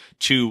open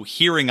to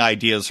hearing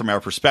ideas from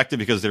our perspective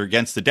because they're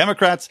against the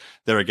Democrats,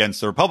 they're against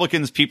the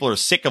Republicans. People are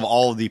sick of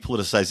all of the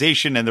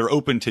politicization and they're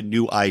open to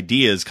new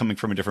ideas coming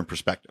from a different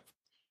perspective.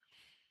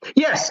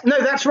 Yes, no,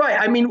 that's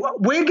right. I mean,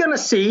 we're going to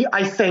see,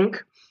 I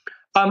think,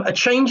 a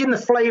change in the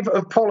flavor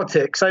of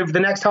politics over the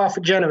next half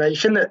a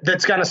generation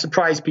that's going to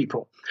surprise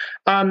people.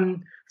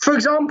 For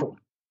example,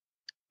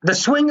 the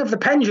swing of the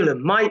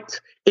pendulum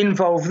might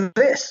involve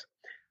this.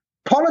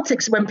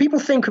 Politics, when people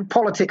think of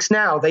politics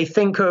now, they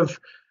think of,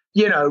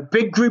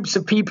 big groups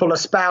of people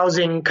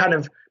espousing, kind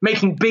of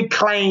making big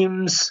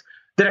claims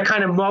that are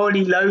kind of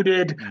morally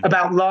loaded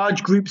about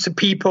large groups of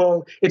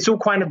people. It's all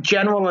kind of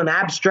general and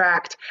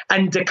abstract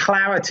and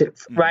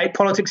declarative, right?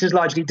 Politics is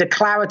largely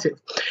declarative.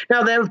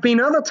 Now, there have been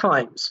other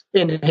times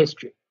in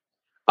history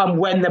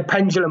when the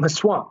pendulum has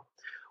swung,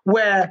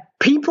 where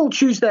people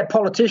choose their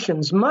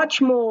politicians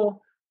much more,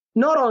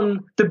 not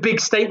on the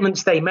big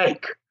statements they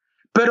make,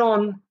 but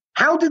on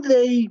how do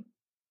they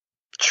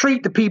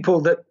treat the people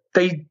that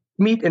they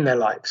meet in their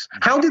lives?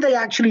 How do they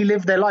actually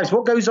live their lives?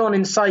 What goes on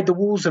inside the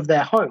walls of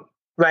their home,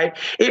 right?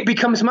 It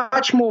becomes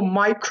much more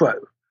micro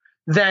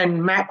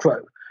than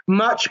macro,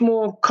 much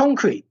more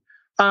concrete,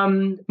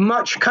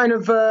 much kind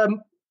of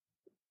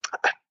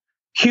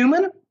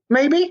human,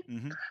 maybe.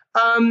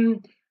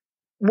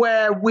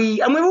 Where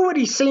we're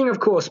already seeing, of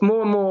course,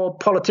 more and more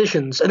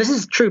politicians, and this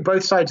is true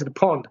both sides of the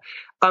pond,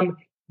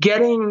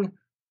 getting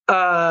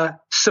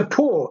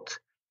support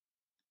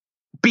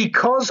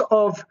because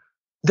of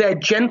their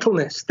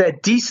gentleness, their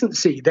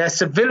decency, their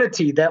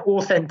civility, their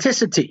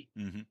authenticity,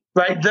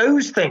 right?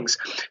 Those things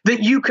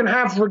that you can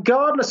have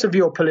regardless of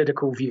your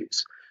political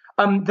views.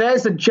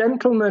 There's a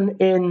gentleman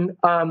in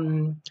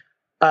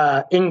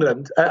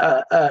England,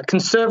 a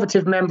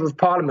conservative member of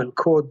parliament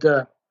called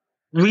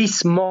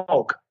Rees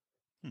Mogg.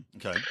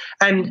 Okay.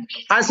 And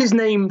as his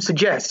name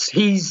suggests,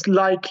 he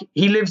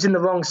lives in the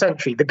wrong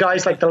century. The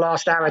guy's like the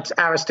last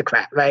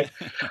aristocrat, right?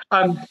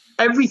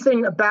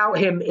 Everything about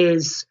him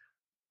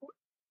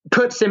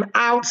puts him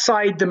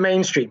outside the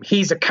mainstream.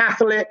 He's a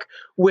Catholic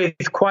with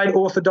quite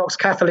orthodox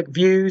Catholic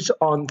views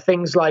on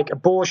things like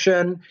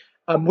abortion,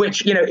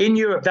 which, in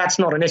Europe, that's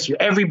not an issue.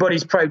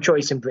 Everybody's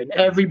pro-choice in Britain.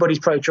 Everybody's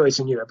pro-choice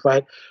in Europe,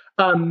 right?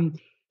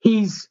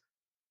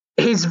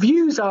 His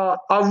views are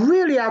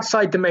really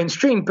outside the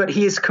mainstream, but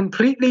he is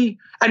completely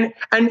and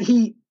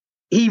he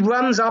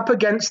runs up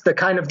against the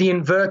kind of the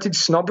inverted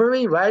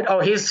snobbery, right? Oh,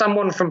 here's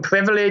someone from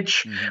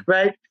privilege,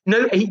 right?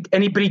 No,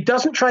 but he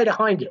doesn't try to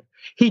hide it.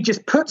 He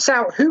just puts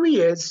out who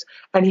he is,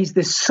 and he's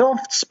this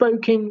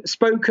soft-spoken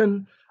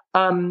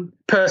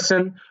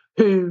person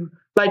who,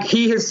 like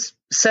he has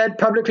said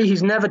publicly,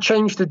 he's never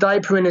changed a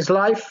diaper in his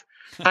life.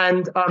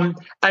 And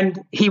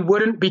he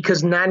wouldn't,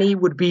 because Nanny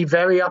would be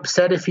very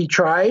upset if he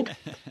tried.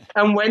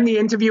 And when the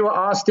interviewer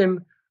asked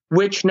him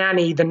which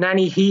nanny, the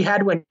nanny he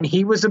had when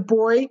he was a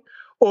boy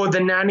or the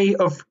nanny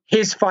of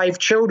his 5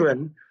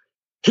 children,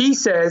 he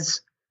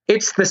says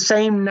it's the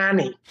same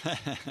nanny,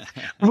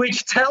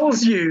 which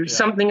tells you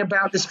something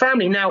about this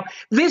family. Now,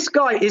 this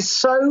guy is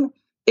so,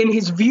 in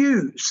his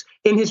views,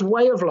 in his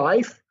way of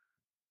life,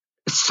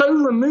 so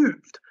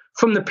removed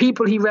from the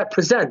people he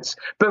represents.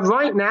 But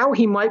right now,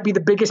 he might be the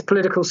biggest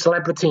political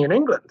celebrity in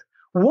England.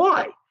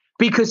 Why?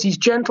 Because he's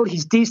gentle,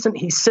 he's decent,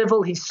 he's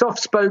civil, he's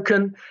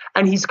soft-spoken,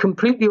 and he's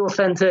completely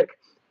authentic.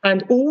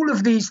 And all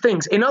of these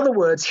things, in other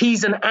words,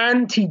 he's an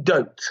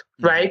antidote,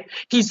 right?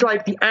 He's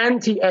like the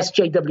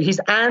anti-SJW. He's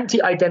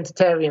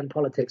anti-identitarian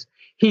politics.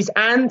 He's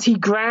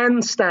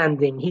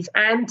anti-grandstanding. He's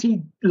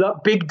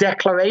anti-big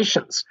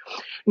declarations.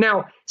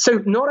 Now,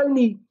 so not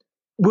only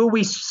will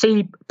we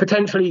see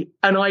potentially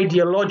an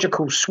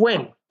ideological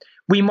swing,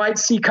 we might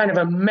see kind of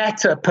a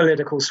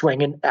meta-political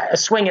swing, and a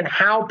swing in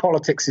how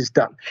politics is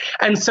done.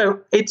 And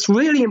so it's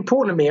really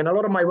important to me, and a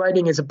lot of my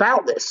writing is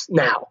about this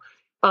now,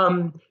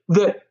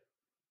 that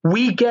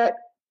we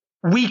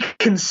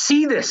can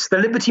see this, the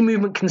liberty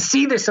movement can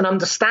see this and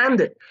understand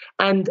it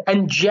and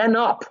gen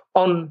up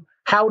on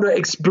how to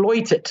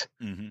exploit it,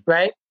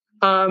 right?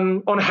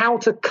 On how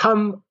to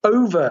come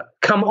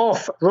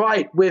off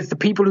right with the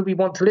people who we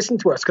want to listen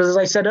to us. Because as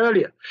I said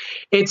earlier,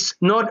 it's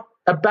not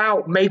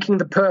about making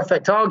the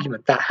perfect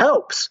argument. That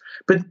helps,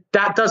 but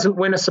that doesn't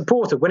win a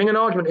supporter. Winning an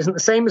argument isn't the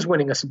same as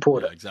winning a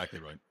supporter. Yeah, exactly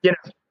right. You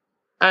know,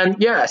 And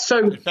yeah, so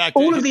in fact,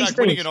 all of these things.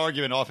 winning an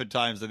argument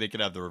oftentimes they can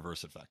have the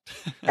reverse effect.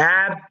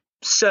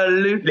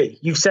 Absolutely.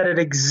 You've said it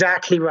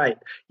exactly right.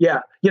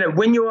 Yeah.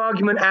 Win your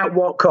argument at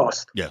what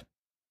cost? Yeah.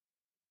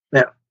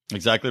 Yeah.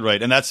 Exactly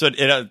right. And that's what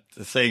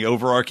saying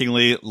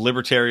overarchingly,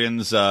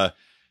 libertarians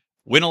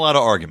win a lot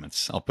of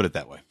arguments. I'll put it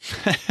that way.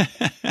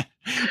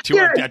 To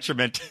our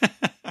detriment.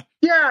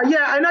 Yeah.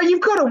 I know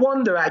you've got to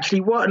wonder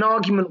actually what an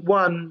argument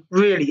won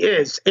really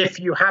is if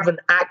you haven't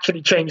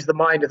actually changed the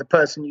mind of the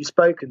person you've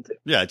spoken to.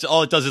 Yeah,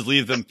 all it does is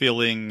leave them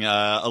feeling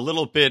a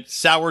little bit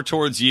sour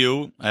towards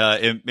you,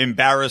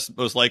 embarrassed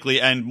most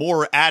likely, and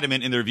more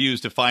adamant in their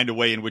views to find a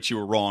way in which you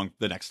were wrong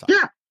the next time.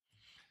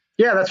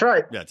 Yeah, that's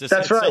right. Yeah, it's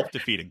right.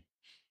 Self-defeating.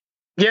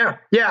 Yeah.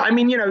 I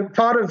mean,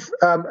 part of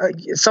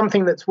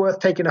something that's worth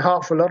taking to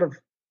heart for a lot of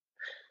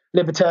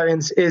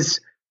libertarians is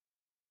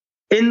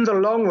in the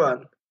long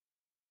run,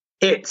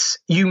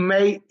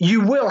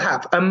 you will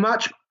have a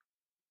much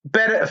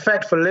better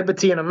effect for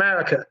liberty in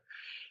America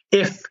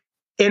if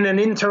in an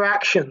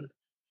interaction,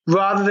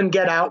 rather than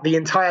get out the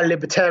entire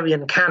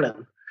libertarian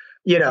canon,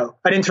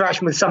 an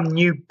interaction with some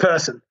new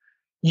person,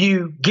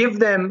 you give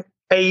them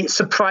a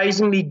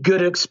surprisingly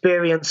good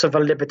experience of a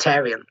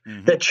libertarian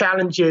that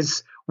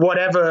challenges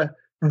whatever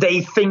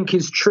they think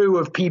is true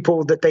of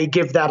people that they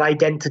give that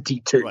identity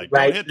to. Right.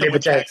 Don't hit them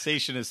with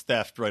taxation is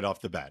theft right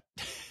off the bat.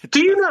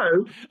 Do you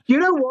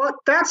know what?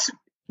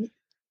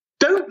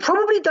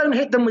 Don't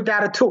hit them with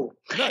that at all.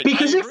 Right,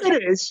 because if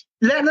it is,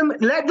 let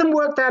them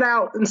work that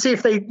out and see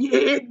if they're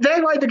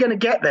either going to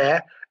get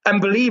there and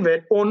believe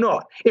it or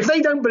not. If they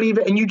don't believe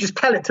it and you just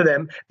tell it to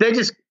them,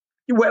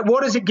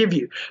 what does it give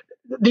you?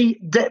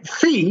 The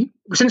fee,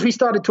 since we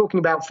started talking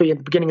about fee at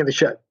the beginning of the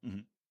show,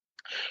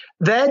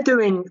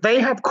 they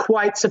have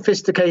quite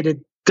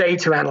sophisticated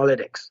data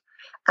analytics,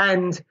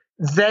 and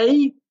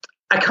I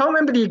can't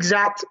remember the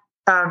exact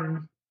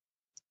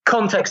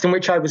context in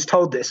which I was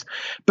told this,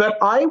 but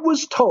I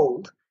was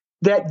told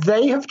that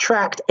they have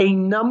tracked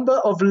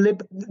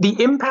the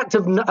impact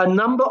of a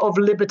number of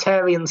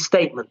libertarian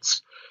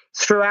statements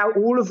throughout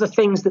all of the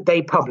things that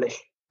they publish.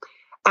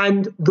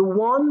 And the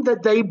one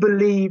that they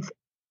believe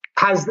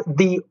has and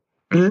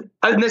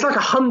there's like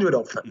 100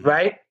 of them,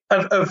 right?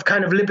 Of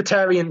kind of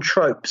libertarian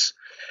tropes.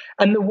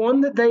 And the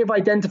one that they have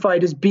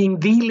identified as being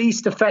the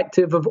least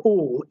effective of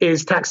all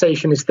is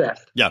taxation is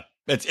theft. Yeah.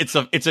 It's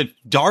a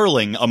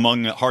darling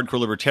among hardcore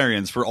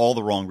libertarians for all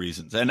the wrong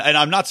reasons. And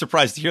I'm not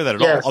surprised to hear that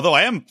at all. Although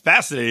I am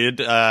fascinated.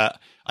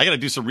 I got to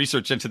do some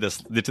research into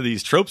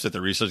these tropes that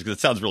they're researching because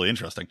it sounds really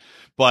interesting.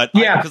 But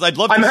because I'd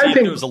love to see if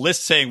there was a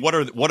list saying what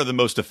are the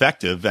most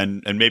effective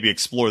and maybe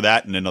explore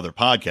that in another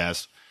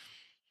podcast.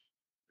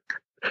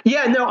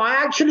 Yeah, no,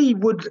 I actually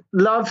would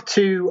love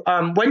to.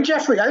 When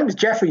Jeffrey, I think it was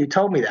Jeffrey who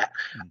told me that.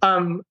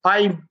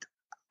 I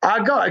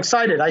got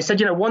excited. I said,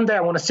 one day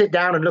I want to sit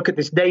down and look at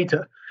this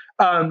data.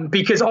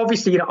 Because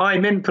obviously,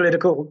 I'm in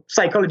political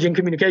psychology and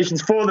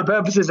communications for the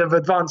purposes of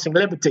advancing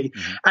liberty.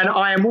 And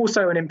I am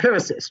also an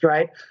empiricist,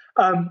 right?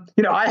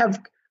 I have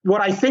what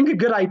I think are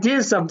good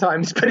ideas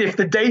sometimes, but if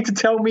the data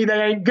tell me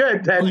they ain't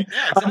good, then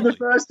I'm the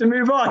first to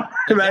move on,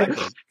 right?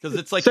 Because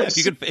it's like,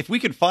 if we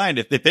could find,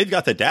 if they've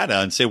got the data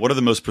and say, what are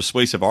the most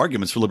persuasive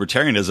arguments for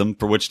libertarianism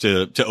for which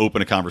to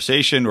open a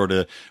conversation or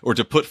to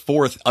put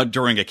forth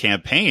during a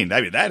campaign,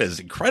 I mean, that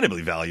is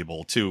incredibly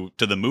valuable to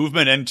the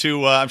movement and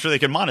to, I'm sure they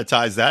can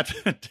monetize that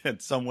in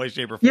some way,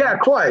 shape or form. Yeah,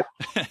 quite.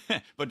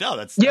 But no,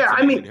 that's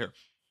I mean,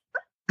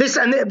 this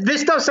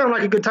does sound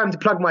like a good time to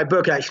plug my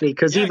book, actually,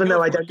 because even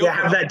though I don't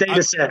have that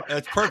data set,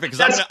 that's perfect.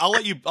 Because I'll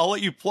let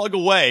you plug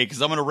away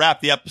because I'm going to wrap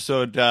the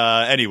episode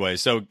anyway.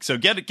 So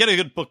get a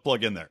good book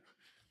plug in there.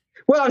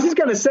 Well, I was just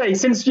going to say,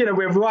 since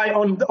we're right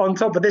on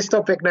top of this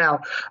topic now,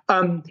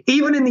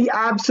 even in the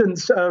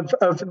absence of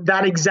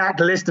that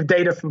exact list of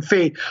data from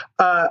Fee,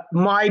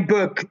 my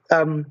book,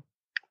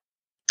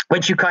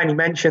 which you kindly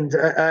mentioned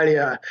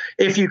earlier,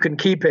 If You Can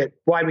Keep It,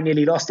 Why We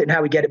Nearly Lost It and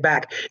How We Get It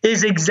Back,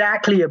 is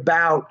exactly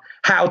about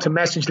how to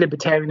message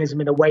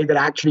libertarianism in a way that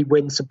actually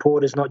wins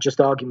supporters, not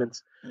just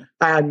arguments.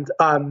 And,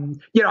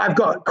 I've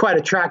got quite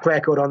a track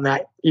record on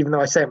that, even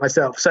though I say it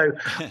myself. So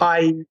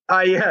I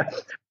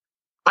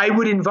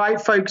would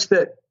invite folks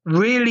that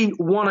really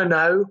want to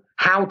know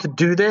how to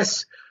do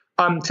this,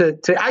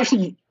 to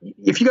actually,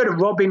 if you go to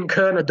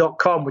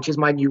robinkoerner.com, which is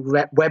my new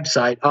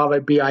website,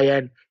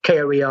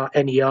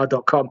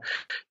 ROBINKOERNER.com,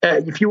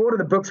 if you order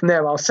the book from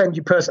there, I'll send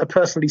you a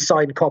personally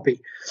signed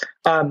copy.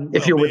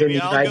 If you're within the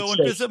United States. I'll go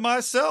and visit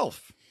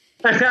myself.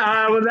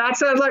 Well, that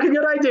sounds like a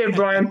good idea,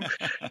 Brian.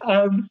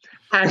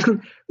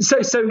 And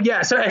so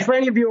for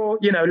any of your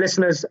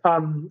listeners,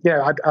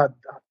 I'd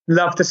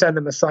love to send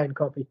them a signed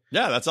copy.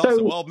 Yeah, that's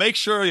awesome. Well, make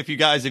sure if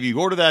you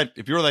order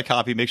that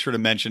copy, make sure to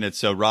mention it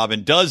so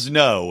Robin does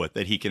know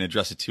that he can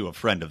address it to a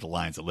friend of the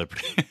Lions of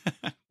Liberty.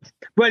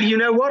 Well, you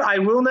know what? I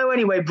will know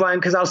anyway, Brian,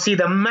 because I'll see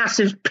the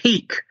massive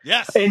peak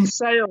in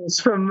sales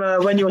from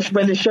when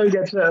the show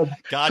gets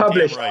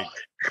published. Right.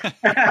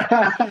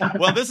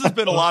 Well, this has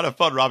been a lot of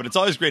fun, Robin. It's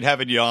always great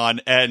having you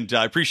on, and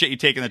I appreciate you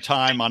taking the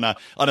time on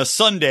a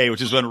Sunday,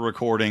 which is when we're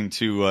recording,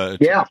 to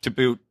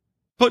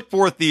put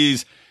forth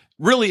these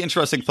really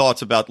interesting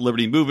thoughts about the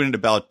liberty movement,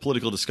 about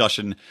political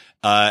discussion,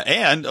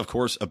 and of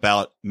course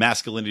about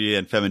masculinity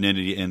and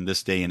femininity in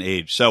this day and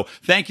age. So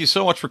thank you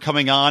so much for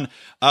coming on.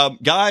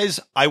 Guys,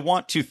 I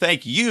want to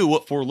thank you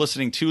for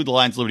listening to the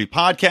Lions of Liberty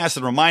podcast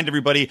and remind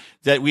everybody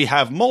that we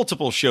have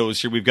multiple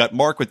shows here. We've got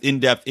Mark with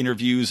in-depth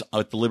interviews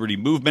with the liberty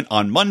movement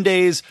on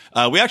Mondays.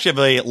 We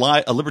actually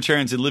have a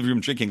Libertarians in Living Room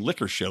Drinking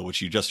Liquor show,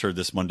 which you just heard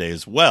this Monday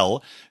as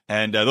well.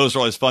 And those are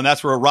always fun.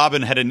 That's where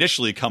Robin had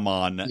initially come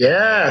on.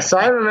 Yes,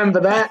 I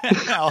remember that.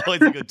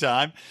 Always a good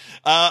time.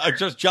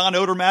 Just John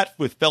Odermatt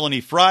with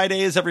Felony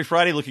Fridays every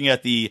Friday, looking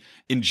at the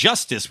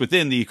injustice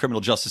within the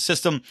criminal justice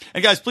system.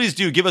 And guys, please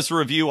do give us a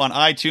review on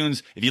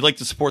iTunes. If you'd like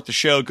to support the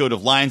show, go to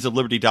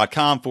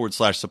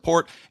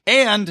lionsofliberty.com/support.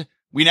 And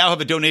we now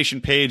have a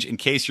donation page in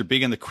case you're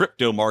big in the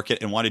crypto market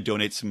and want to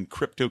donate some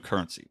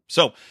cryptocurrency.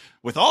 So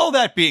with all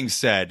that being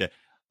said,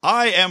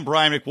 I am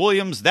Brian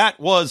McWilliams. That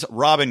was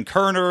Robin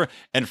Koerner.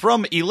 And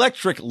from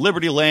Electric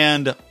Liberty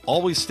Land,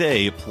 always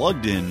stay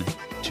plugged in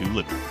to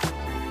liberty.